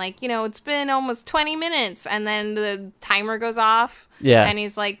complaining, like, it's been almost 20 minutes. And then the timer goes off. Yeah. And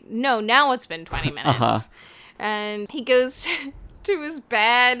he's like, no, now it's been 20 minutes. And he goes to his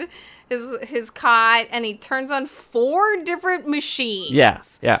bed, his cot, and he turns on 4 different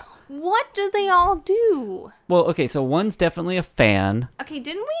machines. Yeah. What do they all do? Well, okay, so one's definitely a fan. Okay,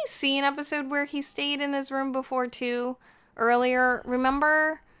 didn't we see an episode where he stayed in his room before too? Earlier,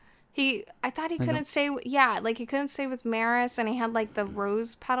 remember? I thought he couldn't stay. Like he couldn't stay with Maris, and he had like the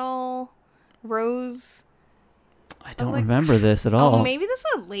rose. I don't remember this at all. Oh, maybe this is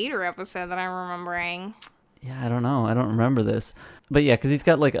a later episode that I'm remembering. Yeah, I don't know. I don't remember this. But yeah, because he's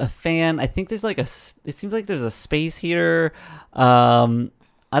got like a fan. I think there's like it seems like there's a space heater.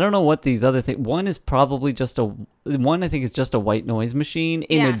 I don't know what these other things. One is probably I think is just a white noise machine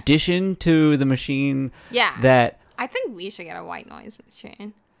in addition to the machine. Yeah. That I think we should get a white noise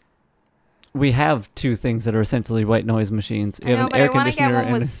machine. We have 2 things that are essentially white noise machines. I know, but I want to get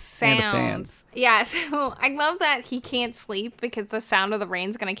one with sounds. Yeah, so I love that he can't sleep because the sound of the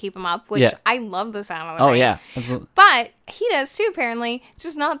rain's going to keep him up, which I love the sound of the rain. Oh, yeah, absolutely. But he does too, apparently.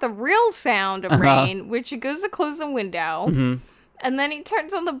 Just not the real sound of rain, which he goes to close the window. Mm-hmm. And then he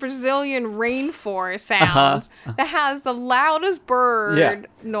turns on the Brazilian rainforest sound that has the loudest bird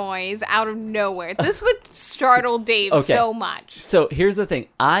noise out of nowhere. This would startle Dave so much. So here's the thing.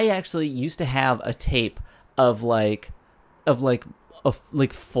 I actually used to have a tape of four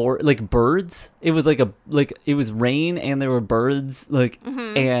birds. It was it was rain and there were birds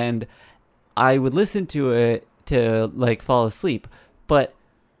and I would listen to it to fall asleep. But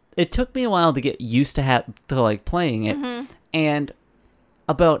it took me a while to get used to playing it. Mm-hmm. And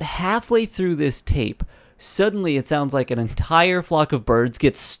about halfway through this tape, suddenly it sounds like an entire flock of birds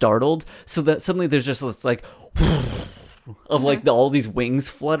gets startled. So that suddenly there's just this of all these wings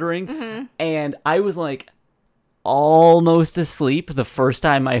fluttering. Mm-hmm. And I was almost asleep the first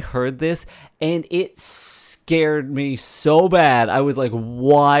time I heard this. And it scared me so bad. I was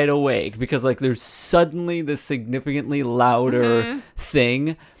wide awake because there's suddenly this significantly louder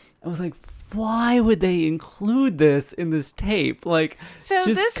thing. I was why would they include this in this tape? So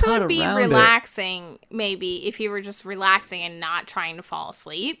this would be relaxing, maybe, if you were just relaxing and not trying to fall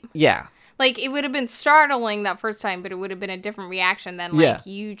asleep. Yeah. It would have been startling that first time, but it would have been a different reaction than,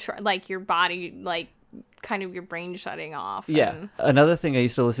 you your body, kind of your brain shutting off. Yeah. Another thing I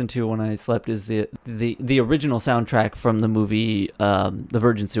used to listen to when I slept is the original soundtrack from the movie The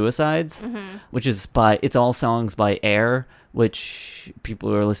Virgin Suicides, which is it's all songs by Air, which people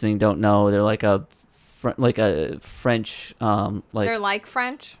who are listening don't know. They're a French they're like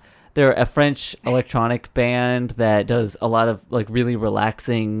French. They're a French electronic band that does a lot of really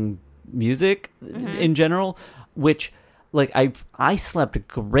relaxing music in general, which I slept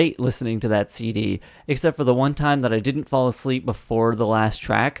great listening to that CD, except for the one time that I didn't fall asleep before the last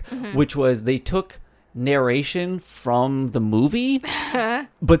track, which was they took narration from the movie,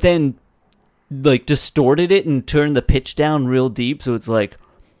 but then distorted it and turned the pitch down real deep, so it's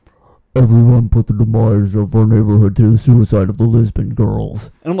everyone put the demise of our neighborhood to the suicide of the Lisbon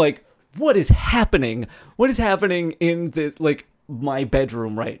girls. And I'm what is happening? What is happening in this my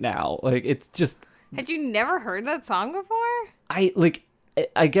bedroom right now? It's just... Had you never heard that song before?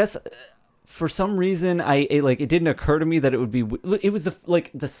 I guess for some reason it didn't occur to me that it would be. It was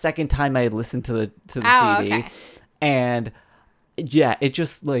the second time I had listened to the CD, okay. And yeah, it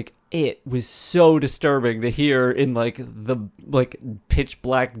just it was so disturbing to hear in the pitch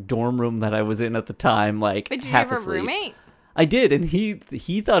black dorm room that I was in at the time. But did you have a roommate? I did, and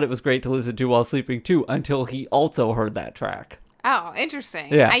he thought it was great to listen to while sleeping too, until he also heard that track. Oh,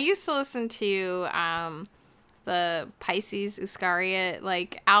 interesting. Yeah. I used to listen to the Pisces Iscariot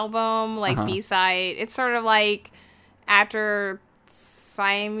album, B-side. It's sort of after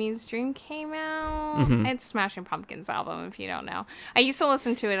Siamese Dream came out. Mm-hmm. It's Smashing Pumpkins album, if you don't know. I used to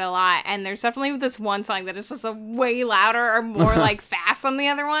listen to it a lot, and there's definitely this one song that is just way louder or more fast than the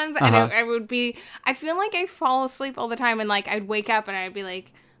other ones. And I would be, I feel like I fall asleep all the time, and I'd wake up and I'd be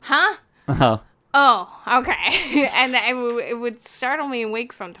huh? Uh-huh. Oh, okay. And it would startle me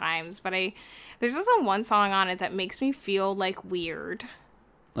awake sometimes, but there's just one song on it that makes me feel weird.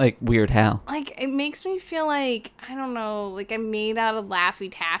 Weird how? It makes me feel I don't know, I'm made out of Laffy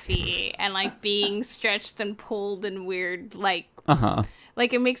Taffy and being stretched and pulled and weird, Uh-huh.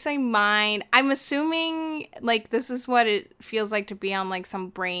 It makes my mind, I'm assuming, this is what it feels like to be on, some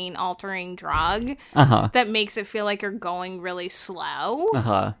brain-altering drug that makes it feel like you're going really slow.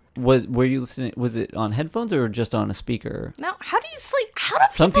 Uh-huh. Were you listening, was it on headphones or just on a speaker? No, how do you sleep? How do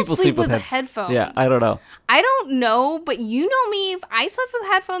Some people sleep with headphones? Yeah, I don't know. I don't know, but you know me, if I slept with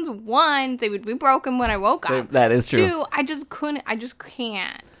headphones, 1, they would be broken when I woke up. That is true. 2, I just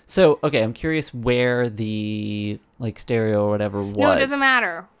can't. So, okay, I'm curious where the stereo or whatever was. No, it doesn't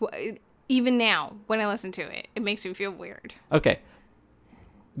matter. even now, when I listen to it, it makes me feel weird. Okay.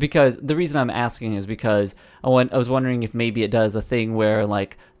 Because the reason I'm asking is because I was wondering if maybe it does a thing where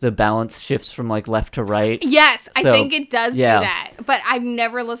like the balance shifts from like left to right. Yes, I So, think it does yeah. do that. But I've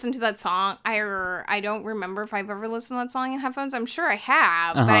never listened to that song. I don't remember if I've ever listened to that song in headphones. I'm sure I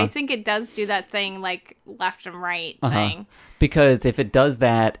have, but I think it does do that thing like left and right thing. Because if it does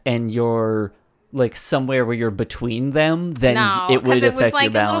that and you're like somewhere where you're between them, then No, it would because it affect was like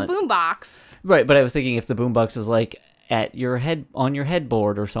your balance. a little boombox. Right, but I was thinking if the boombox was like at your head on your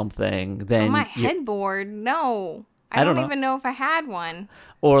headboard or something, then On my headboard? No. I don't don't know. even know if I had one.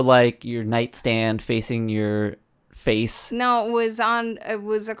 or like your nightstand facing your face. No, it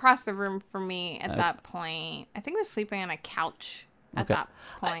was across the room from me at that point. I think I was sleeping on a couch at Okay. that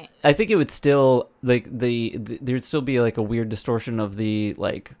point. I think it would still like there'd still be like a weird distortion of the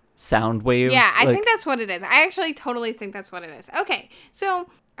like sound waves. Yeah, I like- think that's what it is. I actually totally think that's what it is. Okay, so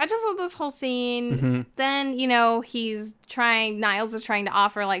I just love this whole scene. Mm-hmm. Then, Niles is trying to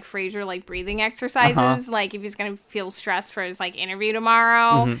offer like Frasier like breathing exercises, like if he's gonna feel stressed for his like interview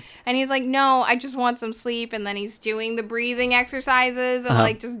tomorrow. Mm-hmm. And he's like, no, I just want some sleep. And then he's doing the breathing exercises and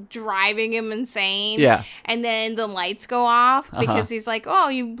like just driving him insane. Yeah. And then the lights go off because he's like, oh,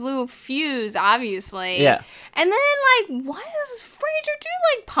 you blew a fuse, obviously. Yeah. And then like, what does Frasier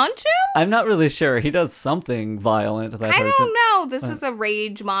do? Like punch him? I'm not really sure. He does something violent that I hurts don't him. know. This is a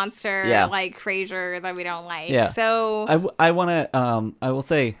rage monster, Yeah. like Frasier, that we don't like. Yeah. So I want to I will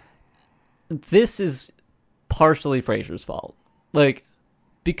say this is partially Frasier's fault. Like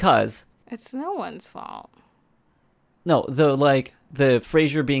because it's no one's fault. no, the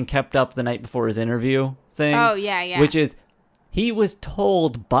Frasier being kept up the night before his interview thing. Oh yeah, yeah. Which is he was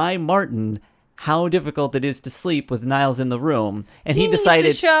told by Martin how difficult it is to sleep with Niles in the room, and he decided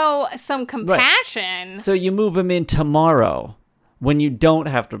needs to show some compassion. so you move him in tomorrow when you don't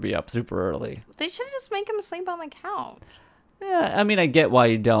have to be up super early. They should just make him sleep on the couch. Yeah, I mean, I get why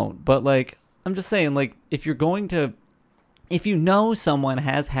you don't, but like, I'm just saying, like, if you know someone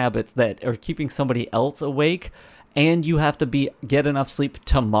has habits that are keeping somebody else awake, and you have to get enough sleep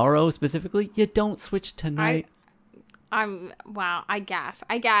tomorrow specifically, you don't switch tonight. I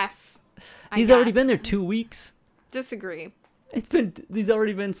guess. He's already been there 2 weeks. Disagree. He's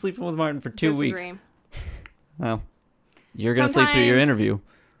already been sleeping with Martin for 2 weeks. Disagree. Well, you're gonna sleep through your Sometimes- interview.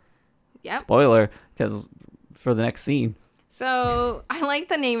 Yep. Spoiler, because for the next scene. So I like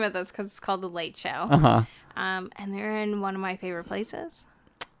the name of this because it's called The Late Show. Uh-huh. And they're in one of my favorite places,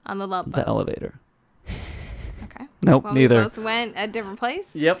 on the Love Boat. The elevator. Okay. Nope, Well, neither. We both went a different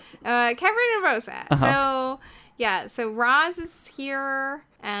place. Yep. Kevin and Rosa. So Roz is here,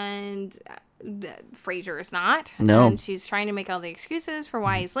 and Frasier is not. No. And she's trying to make all the excuses for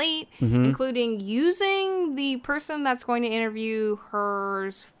why he's late, including using the person that's going to interview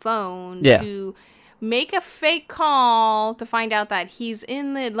her's phone Yeah. to make a fake call to find out that he's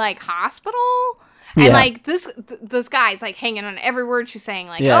in the like hospital. And Yeah. like this guy's like hanging on every word she's saying,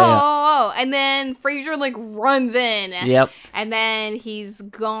 like Yeah, yeah. oh, and then Frasier like runs in, Yep. and then he's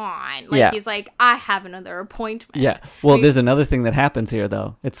gone. Like Yeah. he's like, I have another appointment. Yeah. Well, there's another thing that happens here,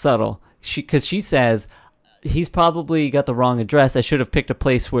 though. It's subtle. Because she says, he's probably got the wrong address. I should have picked a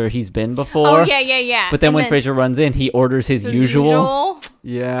place where he's been before. Oh yeah. But then And when Frasier runs in, he orders his usual.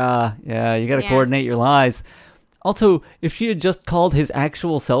 Yeah. You got to Yeah. coordinate your lies. Also, if she had just called his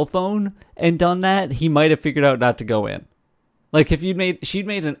actual cell phone and done that, he might have figured out not to go in. Like if she'd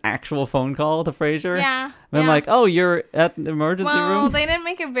made an actual phone call to Frasier. Yeah. And I'm like, oh, you're at the emergency Well, room. they didn't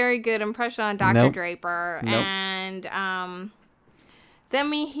make a very good impression on Dr. Nope. Draper, Nope. and then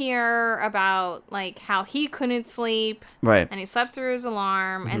we hear about like how he couldn't sleep, Right. and he slept through his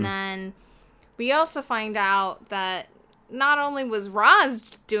alarm, Mm-hmm. and then we also find out that not only was Roz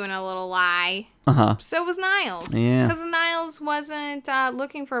doing a little lie, Uh-huh. so was Niles. Yeah. Because Niles wasn't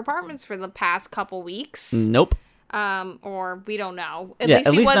looking for apartments for the past couple weeks. Nope. Or we don't know. At he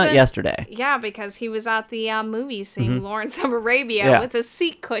least wasn't. not yesterday. Yeah, because he was at the movie seeing Lawrence of Arabia Yeah. with a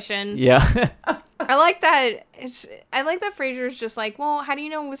seat cushion. Yeah. I like that. I like that Frasier's just like, well, how do you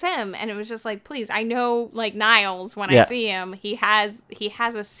know it was him? And it was just like, please, I know like Niles when Yeah. I see him. He has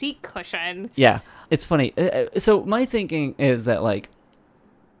a seat cushion. Yeah, it's funny. So my thinking is that like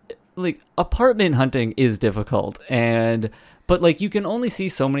apartment hunting is difficult, but like you can only see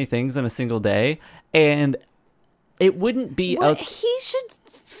so many things in a single day, and it wouldn't be Well, out. he should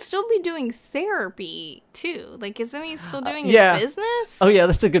still be doing therapy too. Like, isn't he still doing yeah. his business? Oh yeah,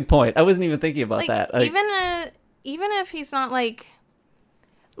 that's a good point. I wasn't even thinking about Like, that. Like, even if he's not like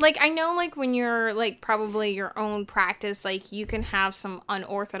I know like when you're like probably your own practice, like you can have some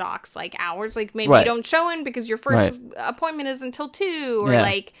unorthodox like hours, like maybe Right. you don't show in because your first Right. appointment is until 2, or Yeah.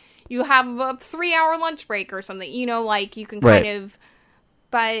 like you have a 3-hour lunch break or something. You know, like you can Right. kind of.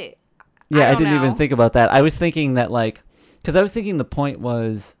 But Yeah, I don't didn't even know. think about that. I was thinking that, like, because I was thinking the point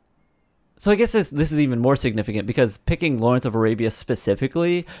was. So I guess this is even more significant because picking Lawrence of Arabia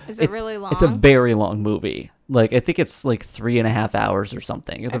specifically, Is it really long? It's a very long movie. Like, I think it's like 3.5 hours or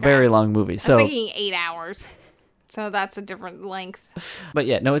something. It's a Okay. very long movie. I So, was thinking 8 hours. So that's a different length. but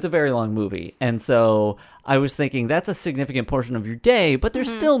yeah, no, it's a very long movie. And so I was thinking that's a significant portion of your day, but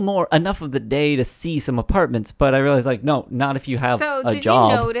there's still enough of the day to see some apartments. But I realized, like, no, not if you have So a did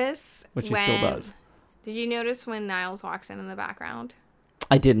job, you notice which he when, still does. Did you notice when Niles walks in the background?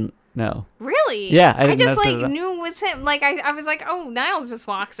 I didn't know. Really? Yeah, I I didn't just notice it like at all. knew it was him. Like I was like, oh, Niles just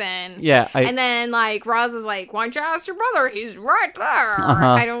walks in. Yeah, And then like Roz is like, why don't you ask your brother? He's right there. Uh-huh.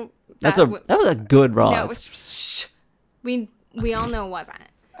 I don't. that wa- was a good Ross. No, shh. We all know it wasn't.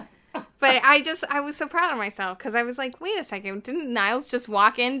 But I was so proud of myself because I was like, wait a second, didn't Niles just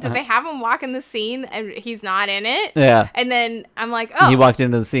walk in? Did they have him walk in the scene and he's not in it? Yeah. And then I'm like, oh, He walked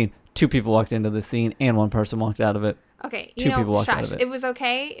into the scene. 2 people walked into the scene, and 1 person walked out of it. okay, 2 people walked out shush. of it. It was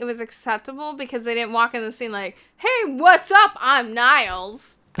okay. It was acceptable because they didn't walk in the scene like, hey, what's up? I'm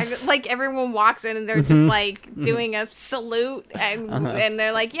Niles. Like everyone walks in and they're just like doing a salute and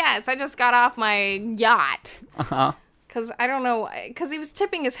they're like, yes, I just got off my yacht. Uh-huh. Because I don't know, because he was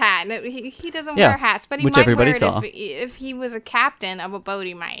tipping his hat. And he doesn't Yeah, wear hats, but he which might everybody wear it saw. if he was a captain of a boat,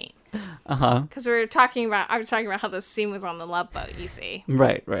 he might. Uh-huh. Because I was talking about how the scene was on the Love Boat, you see.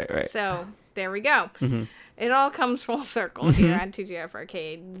 Right. So there we go. Mm-hmm. It all comes full circle here on TGF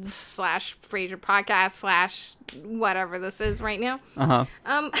Arcade / Frasier Podcast / whatever this is right now. Uh-huh.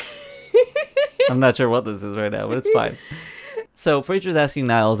 Um, I'm not sure what this is right now, but it's fine. So Fraser's asking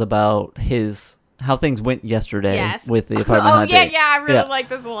Niles about how things went yesterday yes. with the apartment Oh, hunt yeah, date. I really Yeah. like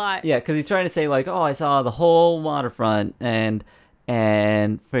this a lot. Yeah, because he's trying to say, like, oh, I saw the whole waterfront, and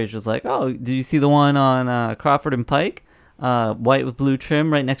Fraser's like, oh, did you see the one on Crawford and Pike? White with blue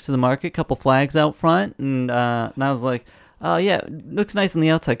trim right next to the market, couple flags out front, and I was like, oh, yeah, looks nice on the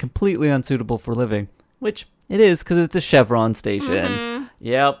outside, completely unsuitable for living, which it is, because it's a Chevron station. Mm-hmm.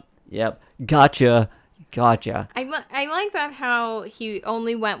 Yep, gotcha. I like that how he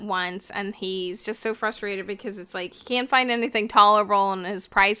only went once and he's just so frustrated because it's like he can't find anything tolerable in his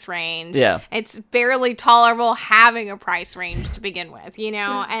price range. Yeah. It's barely tolerable having a price range to begin with, you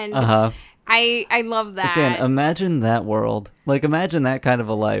know? And Uh-huh. I love that. Again, imagine that world. Like, imagine that kind of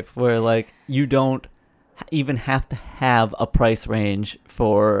a life where, like, you don't even have to have a price range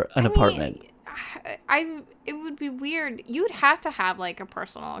for an apartment. It would be weird. You would have to have like a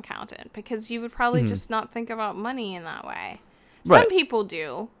personal accountant because you would probably just not think about money in that way. Right. Some people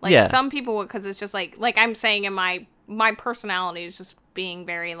do. Like Yeah. some people, because it's just like I'm saying in my personality is just being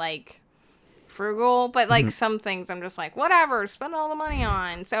very like frugal, but like some things I'm just like, whatever, spend all the money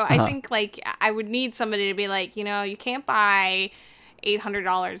on. So I think like I would need somebody to be like, you know, you can't buy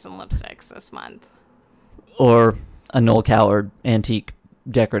 $800 in lipsticks this month. Or a Noel Coward antique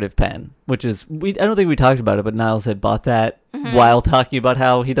decorative pen, which is I don't think we talked about it, but Niles had bought that while talking about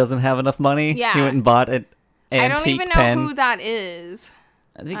how he doesn't have enough money. Yeah. He went and bought an antique I don't even know pen. who that is.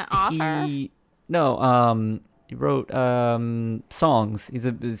 I think an author? he wrote songs. He's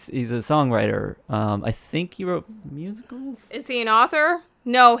a songwriter. I think he wrote musicals. Is he an author?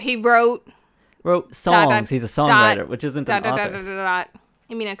 No, he wrote Wrote songs. dot, He's a songwriter, dot, which isn't dot, an dot, author. dot, dot, dot, dot.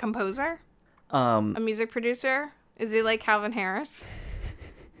 You mean a composer? A music producer? Is he like Calvin Harris?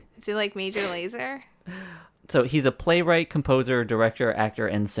 Is he like Major Lazer? So he's a playwright, composer, director, actor,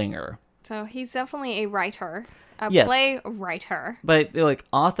 and singer. So he's definitely a writer. A Yes. playwriter. But I feel like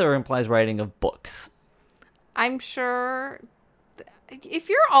author implies writing of books. I'm sure if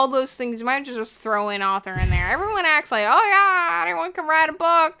you're all those things, you might just throw in author in there. Everyone acts like, oh yeah, anyone can write a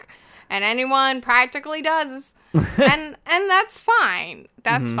book. And anyone practically does. and that's fine.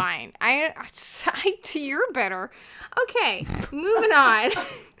 That's fine. I you're better. Okay, moving on.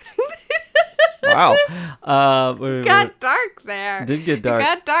 Wow. Got dark there. Did get dark. It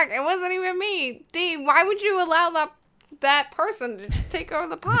got dark. It wasn't even me. D, why would you allow that person to just take over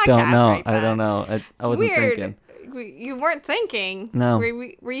the podcast? Don't know. Right I then? don't know. I wasn't Weird. thinking. You weren't thinking. No. Were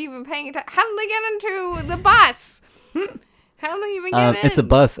you even paying attention? How did they get into the bus? How did they even get in? It's a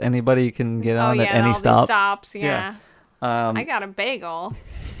bus. Anybody can get on at any all stop. these stops. Yeah. Um, I got a bagel.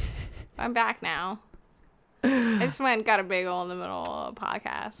 I'm back now. I just went and got a bagel in the middle of a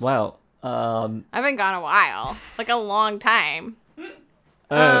podcast. wow. I've been gone a while, like a long time.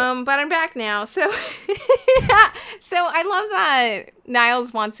 But I'm back now. So, so I love that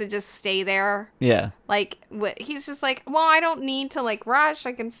Niles wants to just stay there. Yeah. Like, he's just like, well, I don't need to, like, rush.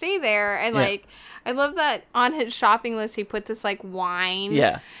 I can stay there. And, like, I love that on his shopping list, he put this, like, wine.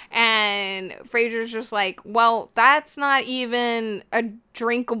 Yeah. And Frasier's just like, well, that's not even a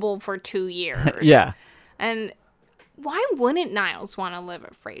drinkable for 2 years. Yeah. And why wouldn't Niles want to live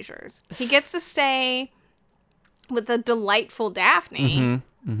at Frasier's? He gets to stay with a delightful Daphne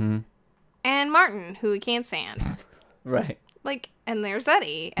and Martin, who he can't stand. Right. Like, and there's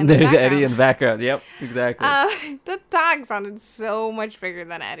Eddie. And there's Eddie in the background. Yep, exactly. The dog sounded so much bigger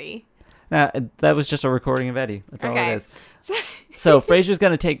than Eddie. Nah, that was just a recording of Eddie. That's all it is. So, So Frasier's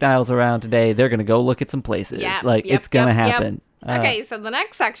going to take Niles around today. They're going to go look at some places. It's going to happen. Okay, so the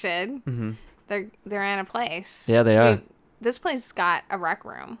next section, they're in a place. Yeah, they are. This place got a rec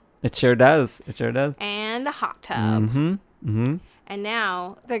room. It sure does. It sure does. And a hot tub. And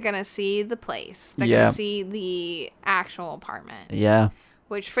now they're going to see the place. They're going to see the actual apartment. Yeah.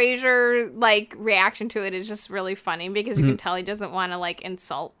 Which Frasier, like, reaction to it is just really funny because you can tell he doesn't want to, like,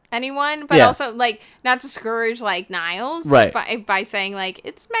 insult anyone. But also, like, not discourage, like, Niles. Right. By saying, like,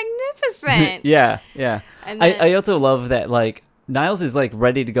 it's magnificent. Yeah. And then, I also love that, like, Niles is, like,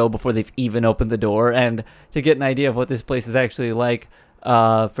 ready to go before they've even opened the door. And to get an idea of what this place is actually like,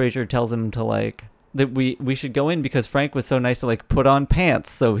 Frasier tells him to, like, that we should go in because Frank was so nice to, like, put on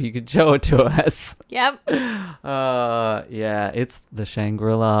pants so he could show it to us. Yep. Yeah, it's the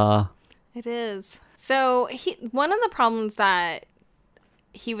Shangri-La. It is. So one of the problems that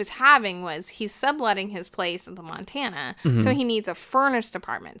he was having was he's subletting his place into Montana, so he needs a furnished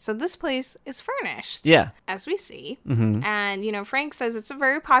apartment. So this place is furnished. Yeah. As we see. And, you know, Frank says it's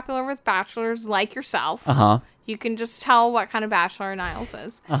very popular with bachelors like yourself. You can just tell what kind of bachelor Niles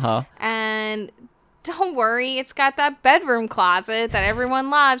is. And don't worry, it's got that bedroom closet that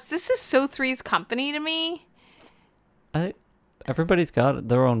everyone loves. This is so Three's Company to me. Everybody's got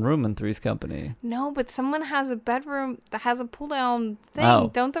their own room in Three's Company. No, but someone has a bedroom that has a pull-down thing.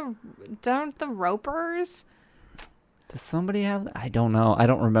 Oh. Don't the Ropers? Does somebody have that? I don't know. I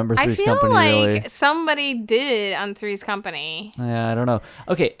don't remember Three's I feel Company like really. somebody did on Three's Company. Yeah, I don't know.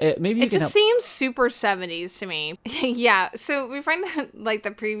 Okay, maybe you It just seems super 70s to me. Yeah, so we find that, like, the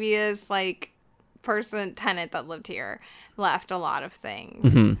previous, like, tenant that lived here left a lot of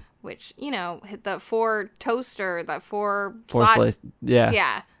things. Which, you know, the four slot,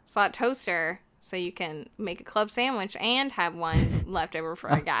 slot toaster, so you can make a club sandwich and have one left over for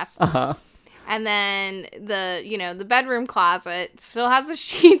a guest. And then the bedroom closet still has the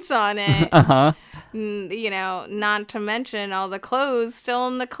sheets on it. You know, not to mention all the clothes still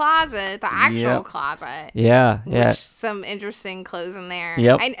in the closet, the actual closet. Yeah. Which some interesting clothes in there.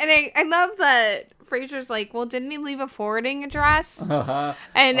 Yep. And I love that Frasier's like, well, didn't he leave a forwarding address?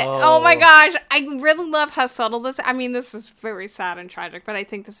 And oh my gosh, I really love how subtle this. I mean, this is very sad and tragic, but I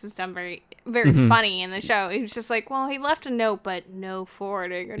think this is done very, very funny in the show. He was just like, well, he left a note, but no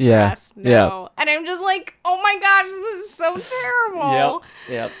forwarding address. No. And I'm just like, oh my gosh, this is so terrible.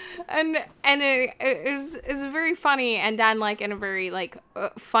 Yep. And it's very funny and done like in a very like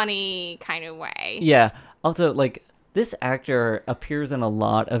funny kind of way. Yeah. Also, like, this actor appears in a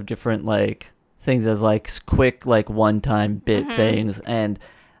lot of different like things as like quick like one-time bit things, and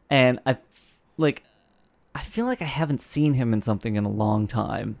I feel like I haven't seen him in something in a long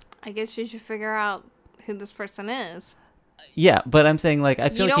time. I guess you should figure out who this person is. Yeah, but I'm saying, like, I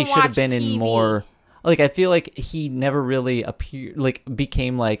feel like he should have been TV. in more. Like, I feel like he never really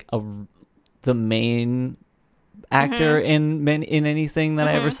became like the main actor in anything that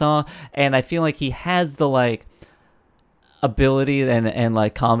I ever saw, and I feel like he has the like ability and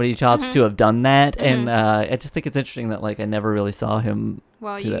like comedy chops to have done that, and I just think it's interesting that like I never really saw him.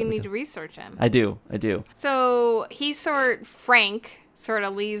 Well, you need to research him. I do. So Frank sort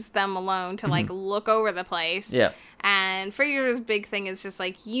of leaves them alone to like look over the place. Yeah. And Frasier's big thing is just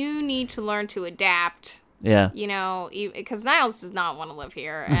like, you need to learn to adapt. Yeah. You know, because Niles does not want to live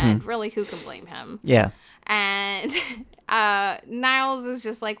here, and really, who can blame him? Yeah. And Niles is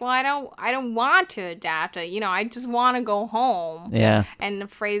just like, well, I don't want to adapt. You know, I just want to go home. Yeah. And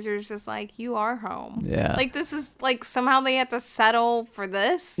Frasier's just like, you are home. Yeah. Like, this is like somehow they have to settle for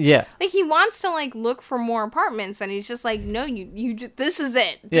this. Yeah. Like, he wants to like look for more apartments, and he's just like, no, you just, this is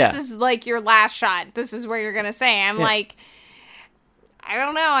it. This is like your last shot. This is where you're gonna say. I'm like, I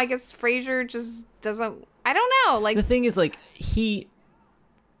don't know. I guess Frasier just doesn't. I don't know. Like, the thing is, like, he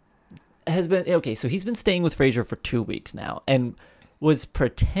has been so he's been staying with Frasier for 2 weeks now, and was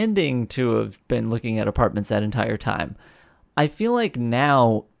pretending to have been looking at apartments that entire time. I feel like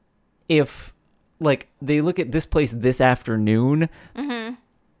now, if like they look at this place this afternoon,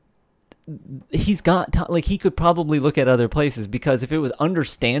 he's got like he could probably look at other places, because if it was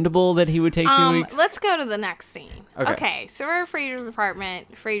understandable that he would take 2 weeks. Let's go to the next scene. Okay. Okay, so we're at Frasier's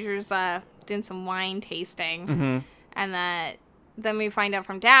apartment. Frasier's doing some wine tasting, and then we find out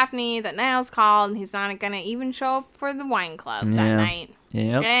from Daphne that Niles called and he's not gonna even show up for the wine club that night.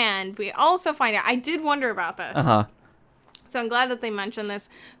 Yep. And we also find out, I did wonder about this. So I'm glad that they mentioned this,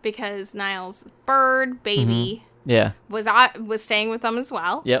 because Niles' bird baby was staying with them as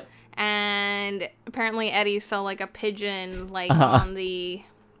well. Yep. And apparently Eddie saw like a pigeon like on the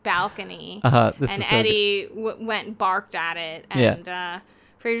balcony. This and is so Eddie went and barked at it. And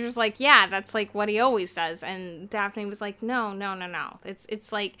Frasier's like, yeah, that's like what he always does. And Daphne was like, no.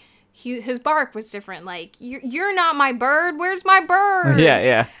 It's like his bark was different. Like, you're not my bird. Where's my bird?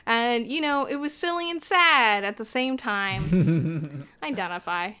 Yeah. And, it was silly and sad at the same time. I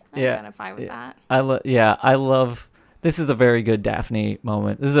identify with that. I love... This is a very good Daphne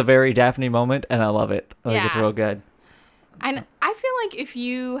moment. This is a very Daphne moment, and I love it. It's real good. And I feel like if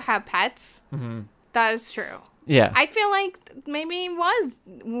you have pets, that is true. Yeah. I feel like maybe he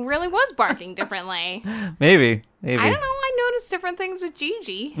really was barking differently. Maybe. I don't know. I noticed different things with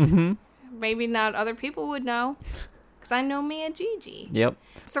Gigi. Maybe not other people would know, because I know me and Gigi. Yep.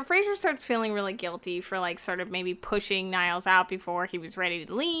 So Frasier starts feeling really guilty for like sort of maybe pushing Niles out before he was ready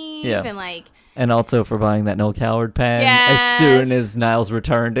to leave. Yeah. And like... And also for buying that No Coward pen. Yes. As soon as Niles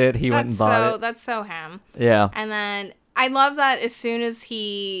returned it, he went and bought it. That's so him. Yeah. And then I love that as soon as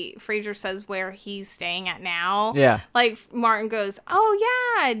Frasier says where he's staying at now. Yeah. Like Martin goes,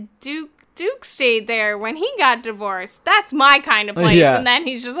 oh yeah, Duke stayed there when he got divorced. That's my kind of place. Yeah. And then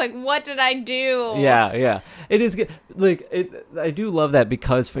he's just like, what did I do? Yeah. It is good. Like, I do love that,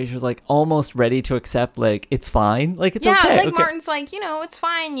 because Frasier's like almost ready to accept, like, it's fine. Like, it's okay. Yeah, like okay. Martin's like, it's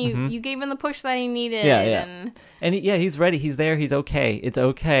fine. You gave him the push that he needed. Yeah. And he's ready. He's there. He's okay. It's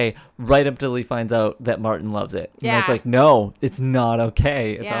okay. Right up till he finds out that Martin loves it. And it's like, no, it's not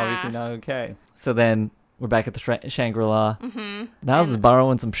okay. It's obviously not okay. So then we're back at the Shangri-La. Niles is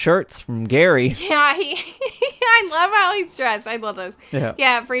borrowing some shirts from Gary. Yeah, I love how he's dressed. I love those.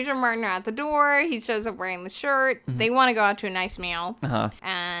 Yeah. Frasier and Martin are at the door. He shows up wearing the shirt. They want to go out to a nice meal.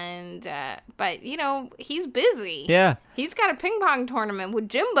 And, but, he's busy. Yeah. He's got a ping pong tournament with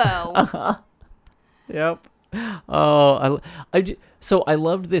Jimbo. Yep. Oh, so I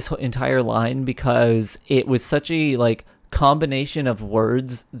loved this entire line, because it was such a, like, combination of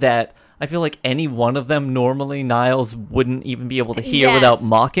words that I feel like any one of them normally Niles wouldn't even be able to hear without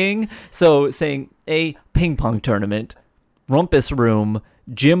mocking. So saying a ping pong tournament, rumpus room,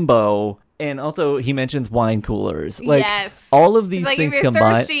 Jimbo, and also he mentions wine coolers. Like, all of these things if you're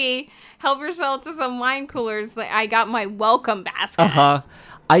combined. Thirsty, help yourself to some wine coolers. I got my welcome basket.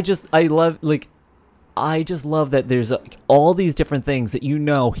 I just love that there's all these different things that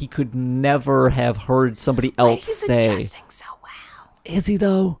he could never have heard somebody else say. He's adjusting so well. Is he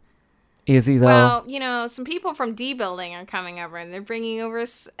though? Well, some people from D Building are coming over, and they're bringing over a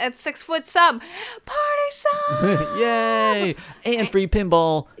 6-foot sub. Party sub! Yay! And free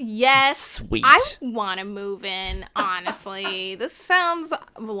pinball. Yes. Sweet. I want to move in, honestly. This sounds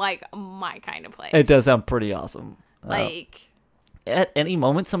like my kind of place. It does sound pretty awesome. At any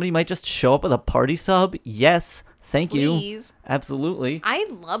moment, somebody might just show up with a party sub. Yes. Thank you. Absolutely. I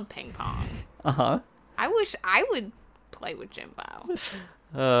love ping pong. I wish I would play with Jimbo.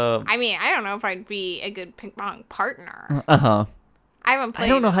 I mean, I don't know if I'd be a good ping pong partner. I haven't played. I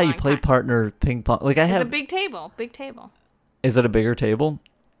don't know how you play partner ping pong. Like it's a big table. Is it a bigger table?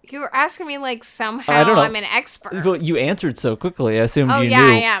 You were asking me like somehow I'm an expert. Well, you answered so quickly. I assumed you knew. Oh yeah,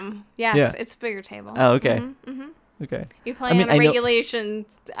 I am. Yes, it's a bigger table. Oh, okay. Okay. You play on a regulation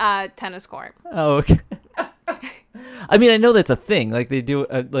tennis court. Oh, okay. I mean, I know that's a thing. Like they do.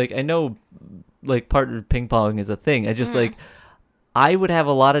 Like I know, like partner ping pong is a thing. I just like. I would have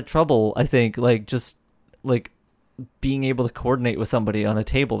a lot of trouble, I think, like, just, like, being able to coordinate with somebody on a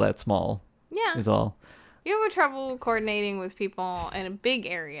table that small. Yeah. Is all. You have trouble coordinating with people in a big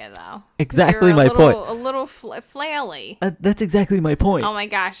area, though. Exactly my point. A little flaily. That's exactly my point. Oh, my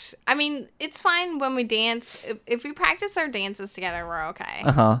gosh. I mean, it's fine when we dance. If we practice our dances together, we're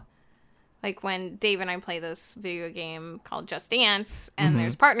okay. Like, when Dave and I play this video game called Just Dance, and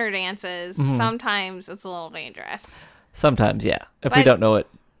there's partner dances, sometimes it's a little dangerous. Sometimes, yeah. If we don't know it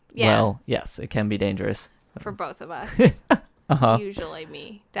well, yes, it can be dangerous. For both of us. Usually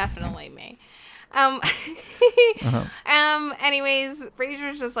me. Definitely me. Anyways,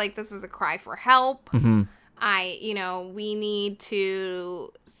 Frasier's just like, this is a cry for help. We need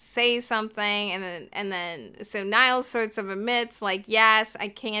to say something, and then so Niles sort of admits, like, yes, I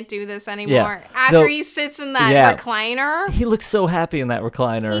can't do this anymore. Yeah. After he sits in that recliner. He looks so happy in that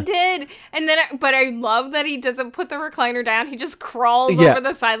recliner. He did. And then, but I love that he doesn't put the recliner down. He just crawls over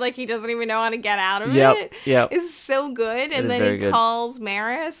the side like he doesn't even know how to get out of it. Yep. It's so good. And then he calls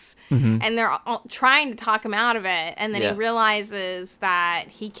Maris, and they're all trying to talk him out of it. And then he realizes that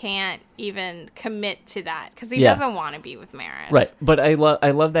he can't even commit to that because he doesn't want to be with Maris. Right. But I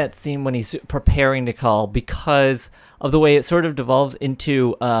love that scene when he's preparing to call because of the way it sort of devolves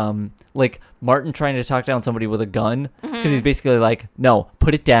into like Martin trying to talk down somebody with a gun because he's basically like, no,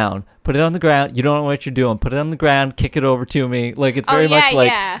 put it down, put it on the ground. You don't know what you're doing. Put it on the ground. Kick it over to me. Like it's very much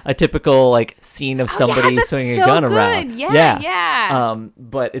like a typical like scene of somebody swinging a gun around. Yeah.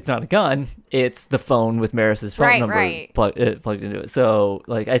 But it's not a gun. It's the phone with Maris's phone number plugged into it. So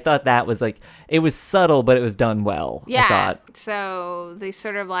like I thought that was like it was subtle, but it was done well. Yeah. I thought. So they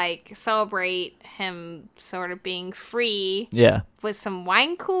sort of like celebrate him sort of being free. Yeah. With some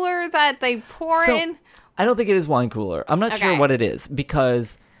wine cooler that they pour in. I don't think it is wine cooler. I'm not sure what it is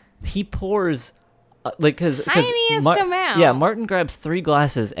because he pours like because amount. Yeah, Martin grabs 3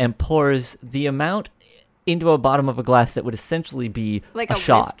 glasses and pours the amount into a bottom of a glass that would essentially be like a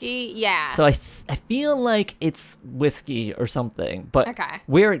shot. Whiskey. Yeah. So I feel like it's whiskey or something, but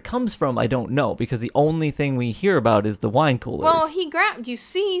where it comes from I don't know because the only thing we hear about is the wine coolers. Well, you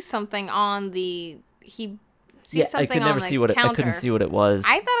see something on the I could never see what I couldn't see what it was.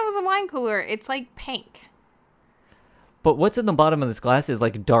 I thought it was a wine cooler. It's like pink. But what's in the bottom of this glass is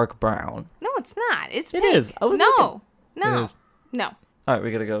like dark brown. No, it's not. It's pink. It is. I was looking. No. All right,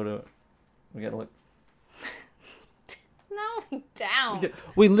 we gotta go to it. We gotta look. No, down.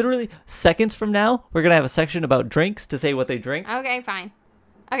 We literally seconds from now we're gonna have a section about drinks to say what they drink. Okay, fine.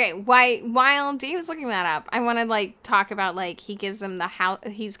 Okay, while Dave's looking that up, I want to like talk about like he gives him the house.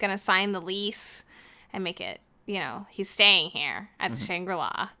 He's gonna sign the lease and make it. You know, he's staying here at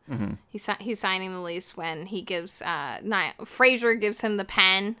Shangri-La. Mm-hmm. He's signing the lease when he gives Frasier gives him the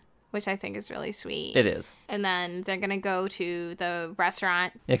pen, which I think is really sweet. It is. And then they're gonna go to the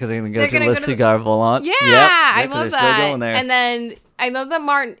restaurant. Yeah, because they're gonna go to Le Cigar Volant. Yeah, I love that. Still going there. And then I love that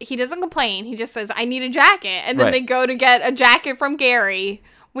Martin. He doesn't complain. He just says, "I need a jacket," and then they go to get a jacket from Gary.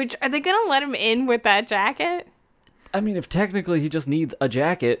 Which are they gonna let him in with that jacket? I mean, if technically he just needs a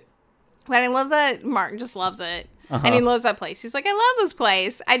jacket. But I love that Martin just loves it, and he loves that place. He's like, I love this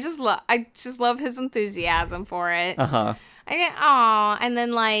place. I just love his enthusiasm for it. And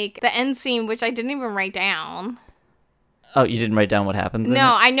then like the end scene, which I didn't even write down. Oh, you didn't write down what happens?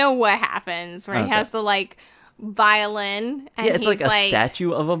 No, I know what happens. Where he has the like violin, and it's like a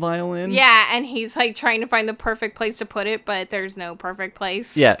statue of a violin. Yeah, and he's like trying to find the perfect place to put it, but there's no perfect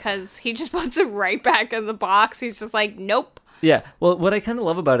place. Yeah, because he just puts it right back in the box. He's just like, nope. Yeah, well, what I kind of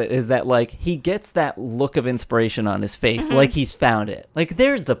love about it is that, like, he gets that look of inspiration on his face, like he's found it. Like,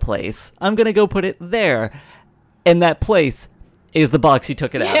 there's the place. I'm going to go put it there. And that place is the box he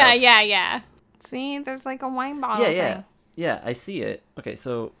took it out of. Yeah. See, there's, like, a wine bottle thing. Yeah, I see it. Okay,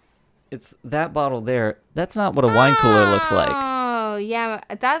 so it's that bottle there. That's not what a wine cooler looks like. Oh, yeah,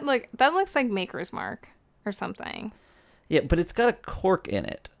 that looks like Maker's Mark or something. Yeah, but it's got a cork in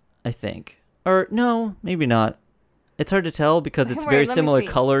it, I think. Or, no, maybe not. It's hard to tell because it's very similar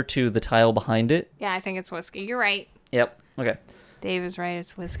color to the tile behind it. Yeah, I think it's whiskey. You're right. Yep. Okay. Dave is right.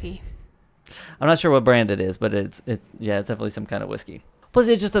 It's whiskey. I'm not sure what brand it is, but it's definitely some kind of whiskey. Plus,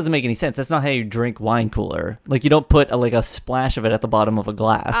 it just doesn't make any sense. That's not how you drink wine cooler. Like, you don't put a splash of it at the bottom of a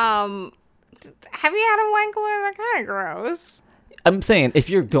glass. Have you had a wine cooler? That's kind of gross. I'm saying, if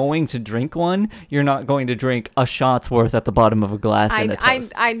you're going to drink one, you're not going to drink a shot's worth at the bottom of a glass in a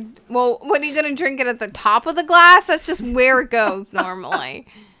toast. Well, what are you going to drink it at the top of the glass? That's just where it goes normally.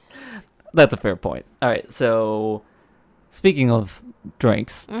 That's a fair point. All right, so speaking of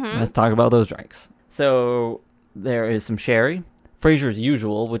drinks, let's talk about those drinks. So there is some sherry, Frasier's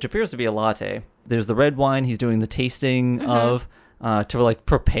usual, which appears to be a latte. There's the red wine he's doing the tasting of. To like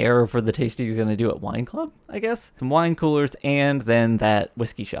prepare for the tasting he's going to do at Wine Club, I guess. Some wine coolers and then that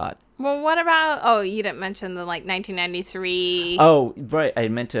whiskey shot. Well, what about, you didn't mention the like 1993. Oh, right. I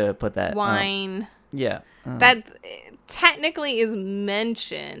meant to put that. Wine. Yeah. That technically is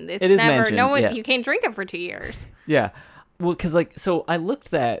mentioned. It's it is never, mentioned, no one, you can't drink it for 2 years. Yeah. Well, because so I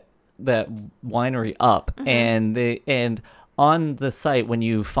looked that winery up and on the site when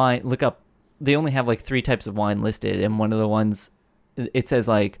you look up, they only have like 3 types of wine listed, and one of the ones, it says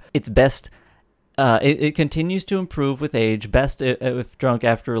like it's best. It continues to improve with age. Best if drunk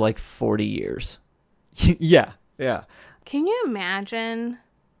after like 40 years. Yeah. Can you imagine?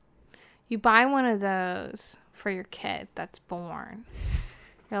 You buy one of those for your kid that's born,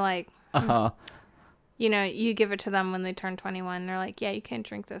 You're like, you know, you give it to them when they turn 21. They're like, yeah, you can't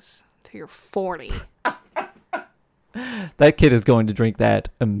drink this till you're 40. That kid is going to drink that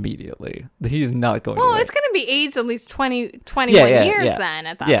immediately. He is not going to Well, wait. it's going to be aged at least 21 Yeah, years then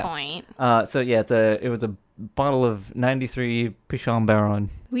at that point. So yeah, it was a bottle of 93 Pichon Baron.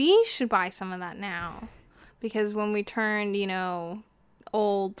 We should buy some of that now. Because when we turn, you know,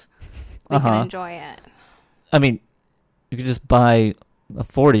 old, we can enjoy it. I mean, you could just buy a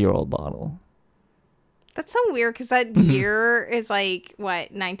 40-year-old bottle. That's so weird because that year is like,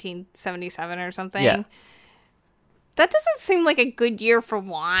 what, 1977 or something? Yeah. That doesn't seem like a good year for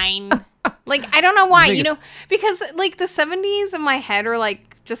wine. Like, I don't know why, you know, because like the 70s in my head are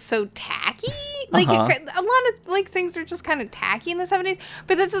like just so tacky. Like a lot of like things are just kind of tacky in the 70s,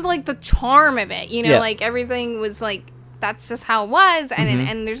 but this is like the charm of it, you know, like everything was like, that's just how it was. And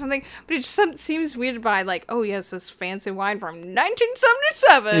and there's something, but it just seems weird by like, oh yes, this fancy wine from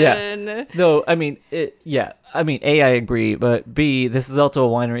 1977. Yeah. No, I mean, I mean, A, I agree, but B, this is also a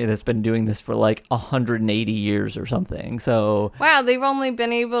winery that's been doing this for like 180 years or something. So wow, they've only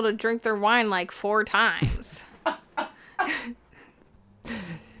been able to drink their wine like 4 times.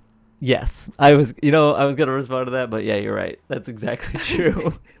 Yes, I was going to respond to that, but yeah, you're right. That's exactly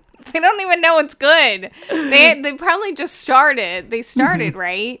true. They don't even know it's good. They probably just started. They started,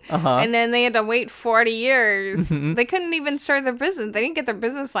 right? And then they had to wait 40 years. They couldn't even start their business. They didn't get their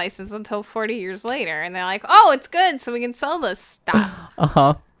business license until 40 years later. And they're like, oh, it's good, so we can sell this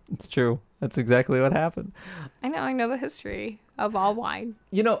stuff. It's true. That's exactly what happened. I know the history of all wine.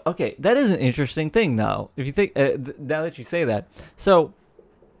 You know, okay, that is an interesting thing, though. If you think, now that you say that. So,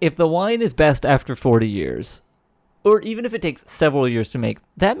 if the wine is best after 40 years... or even if it takes several years to make,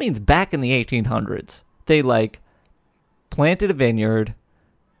 that means back in the 1800s, they, like, planted a vineyard.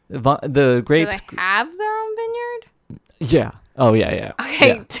 The grapes... Do they have their own vineyard? Yeah. Oh, yeah.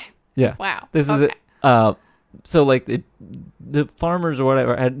 Okay. Yeah. Wow. This is it. So, like, the farmers or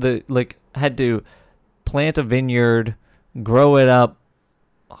whatever had to plant a vineyard, grow it up,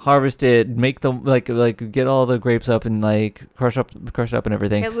 harvest it, make them, like get all the grapes up and, like, crush up and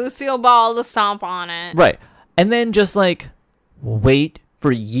everything. Get Lucille Ball to stomp on it. Right. And then just, like, wait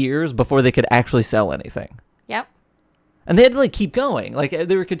for years before they could actually sell anything. Yep. And they had to, like, keep going. Like,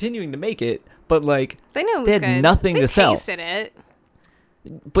 they were continuing to make it, but, like, they knew it was they had good. nothing to sell. They tasted it.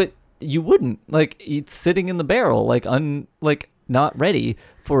 But you wouldn't. Like, it's sitting in the barrel, like, not ready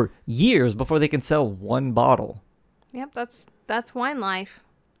for years before they can sell one bottle. Yep, that's wine life.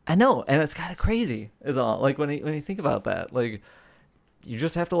 I know, and it's kind of crazy, is all. Like, when you think about that, like, you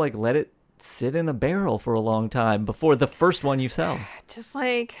just have to, like, let it sit in a barrel for a long time before the first one you sell. Just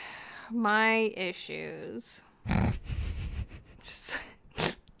like my issues. Just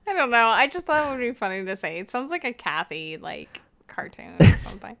I don't know. I just thought it would be funny to say. It sounds like a Kathy like cartoon or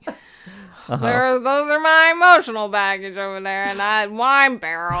something. Those are my emotional baggage over there in that wine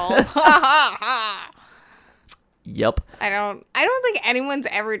barrel. Yep. I don't think anyone's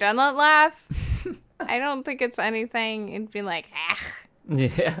ever done that laugh. I don't think it's anything. It'd be like,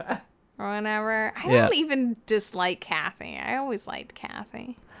 yeah. Or whatever. I don't even dislike Kathy. I always liked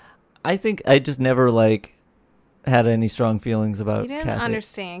Kathy. I think I just never, like, had any strong feelings about Kathy. You didn't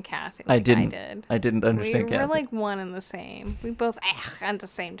understand Kathy I like didn't. I did. I didn't understand Kathy. We're like one and the same. We both at the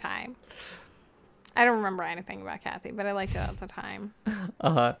same time. I don't remember anything about Kathy, but I liked it at the time.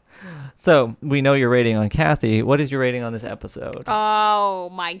 So, we know your rating on Kathy. What is your rating on this episode? Oh,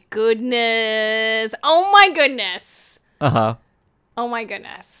 my goodness. Oh, my goodness. Oh, my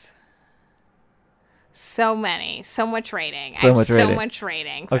goodness. So many. So much rating. So much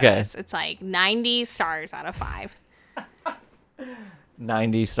rating for this. It's like 90 stars out of 5.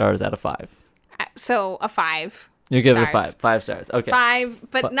 90 stars out of 5. So, a 5. You give it a 5. 5 stars. Okay. 5,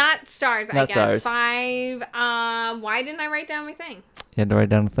 but not stars, not I guess. Stars. 5. Why didn't I write down my thing? You had to write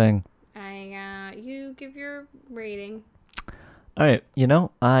down a thing. You give your rating. All right. You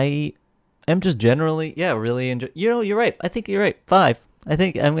know, I am just generally, really enjoy. You know, you're right. I think you're right. 5. I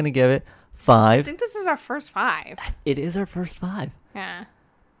think I'm going to give it 5. I think this is our first 5. It is our first 5.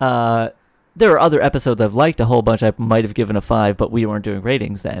 Yeah. There are other episodes I've liked a whole bunch. I might have given a 5, but we weren't doing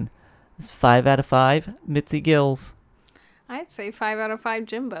ratings then. It's 5 out of 5. Mitzi Gills. I'd say 5 out of 5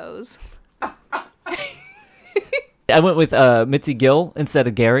 Jimbos. I went with Mitzi Gill instead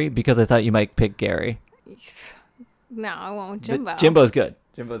of Gary because I thought you might pick Gary. No, I went with Jimbo. But Jimbo's good.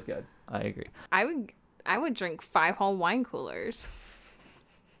 Jimbo's good. I agree. I would drink 5 whole wine coolers.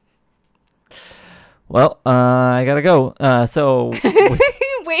 Well, I gotta go. So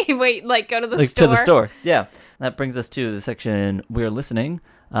wait, like go to the store. To the store. Yeah. That brings us to the section We're Listening.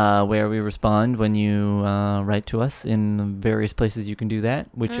 where we respond when you write to us in various places you can do that,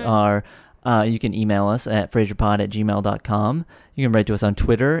 which are you can email us at FrazierPod@gmail.com. You can write to us on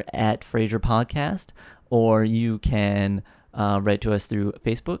Twitter at FrazierPodcast, or you can write to us through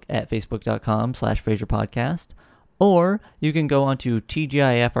Facebook at Facebook.com/FrazierPodcast, or you can go onto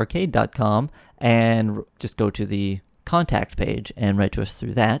TGIFarcade.com and just go to the contact page and write to us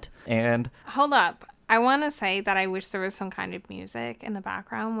through that. And hold up. I want to say that I wish there was some kind of music in the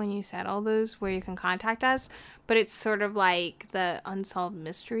background when you said all those where you can contact us, but it's sort of like the Unsolved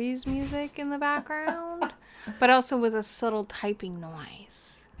Mysteries music in the background, but also with a subtle typing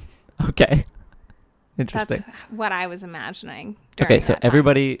noise. Okay. Interesting. That's what I was imagining. Okay, so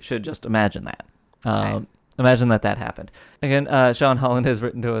everybody should just imagine that. Okay. Imagine that happened. Again, Sean Holland has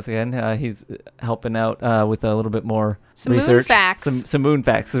written to us again. He's helping out with a little bit more research. Moon facts. Some moon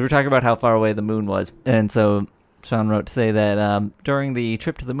facts. Because we're talking about how far away the moon was. And so Sean wrote to say that during the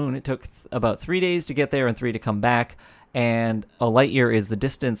trip to the moon, it took about 3 days to get there and 3 to come back. And a light year is the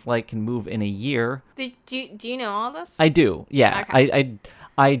distance light can move in a year. Do you know all this? I do, yeah. Okay.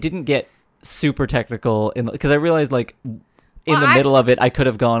 I didn't get super technical because I realized in the middle of it, I could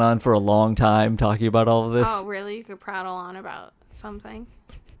have gone on for a long time talking about all of this. Oh, really? You could prattle on about something?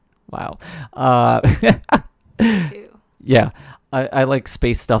 Wow. Me too. Yeah. I like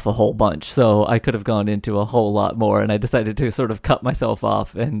space stuff a whole bunch, so I could have gone into a whole lot more, and I decided to sort of cut myself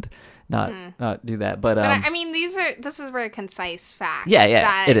off and not do that. But I mean, this is very concise facts.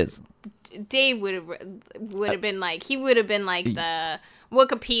 Yeah, it is. Dave would have been like, he would have been like the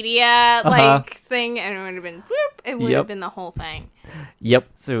Wikipedia thing, and it would have been whoop, it would have been the whole thing. Yep.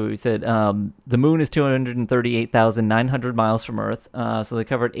 So we said the moon is 238,900 miles from Earth, so they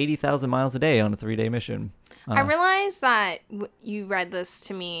covered 80,000 miles a day on a 3-day mission. I realized that you read this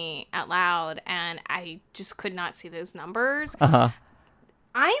to me out loud, and I just could not see those numbers.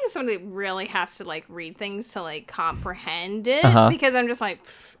 I am somebody that really has to read things to comprehend it, because I'm just like,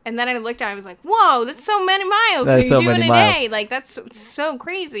 pff. And then I looked at it, I was like, whoa, that's so many miles that you're doing a day. That's so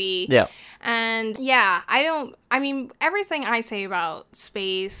crazy. Yeah. And yeah, I mean, everything I say about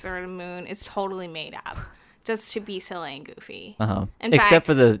space or the moon is totally made up just to be silly and goofy. Except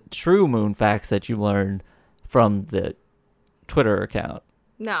for the true moon facts that you learned from the Twitter account.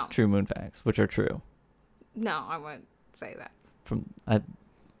 No. True moon facts, which are true. No, I wouldn't say that.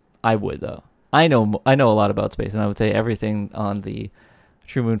 I would, though. I know a lot about space, and I would say everything on the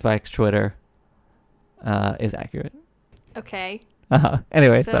True Moon Facts Twitter is accurate. Okay.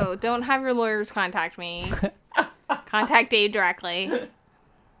 Anyway, so don't have your lawyers contact me. Contact Dave directly.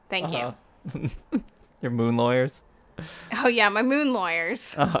 Thank you. Your moon lawyers? Oh, yeah, my moon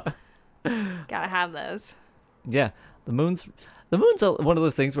lawyers. Gotta have those. Yeah, the moon's one of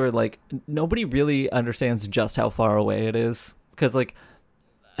those things where nobody really understands just how far away it is, because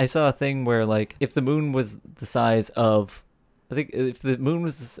I saw a thing where if the moon was the size of, I think if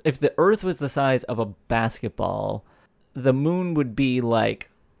the Earth was the size of a basketball, the moon would be like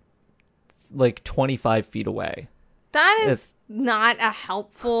 25 feet away. That is not a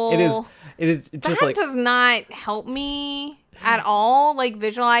helpful. It is just that does not help me at all.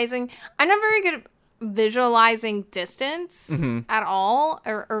 Visualizing, I'm not very good at visualizing distance at all,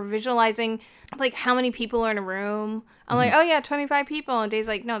 or visualizing how many people are in a room. I'm like, oh yeah, 25 people, and Dave's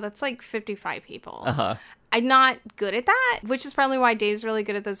like, no, that's 55 people. I'm not good at that, which is probably why Dave's really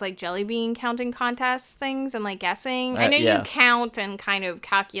good at those jelly bean counting contest things and guessing. I know you count and kind of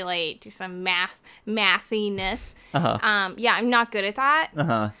calculate, do some mathiness. Yeah, I'm not good at that,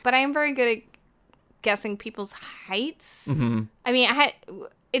 but I am very good at guessing people's heights. I mean,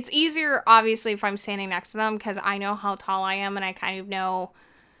 it's easier, obviously, if I'm standing next to them, because I know how tall I am, and I kind of know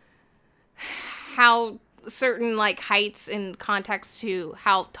how certain heights in context to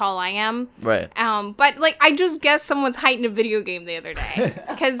how tall I am. Right. But I just guessed someone's height in a video game the other day,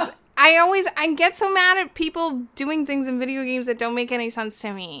 because I get so mad at people doing things in video games that don't make any sense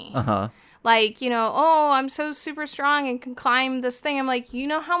to me. Oh, I'm so super strong and can climb this thing. I'm like, you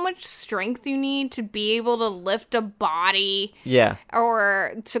know how much strength you need to be able to lift a body? Yeah.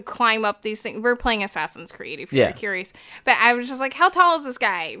 Or to climb up these things. We're playing Assassin's Creed, if you're curious. But I was just like, how tall is this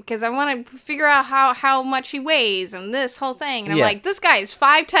guy? Because I want to figure out how much he weighs and this whole thing. And I'm like, this guy is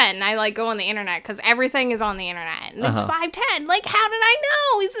 5'10". And I go on the internet, because everything is on the internet. And it's 5'10". How did I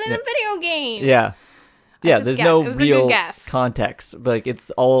know? He's in a video game. Yeah. Yeah, there's no real context.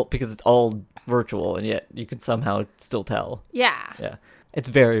 It's all because it's all virtual, and yet you can somehow still tell. Yeah. Yeah. It's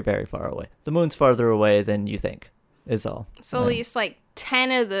very, very far away. The moon's farther away than you think, is all. So at least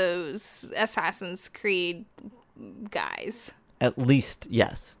 10 of those Assassin's Creed guys. At least,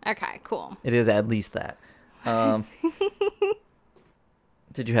 yes. Okay, cool. It is at least that.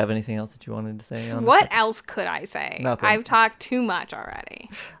 Did you have anything else that you wanted to say? On What else could I say? Nothing. I've talked too much already.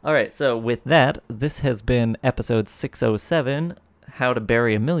 All right, so with that, this has been episode 607, How to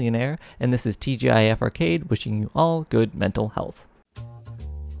Bury a Millionaire, and this is TGIF Arcade wishing you all good mental health.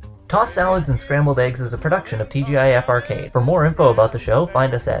 Tossed Salads and Scrambled Eggs is a production of TGIF Arcade. For more info about the show,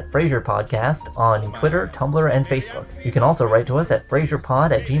 find us at Frasier Podcast on Twitter, Tumblr, and Facebook. You can also write to us at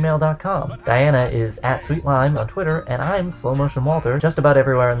FrasierPod@gmail.com. Diana is at Sweet Lime on Twitter, and I'm Slow Motion Walter, just about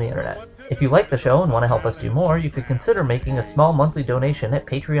everywhere on the internet. If you like the show and want to help us do more, you could consider making a small monthly donation at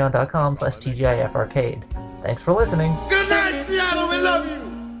patreon.com/TGIF Arcade. Thanks for listening.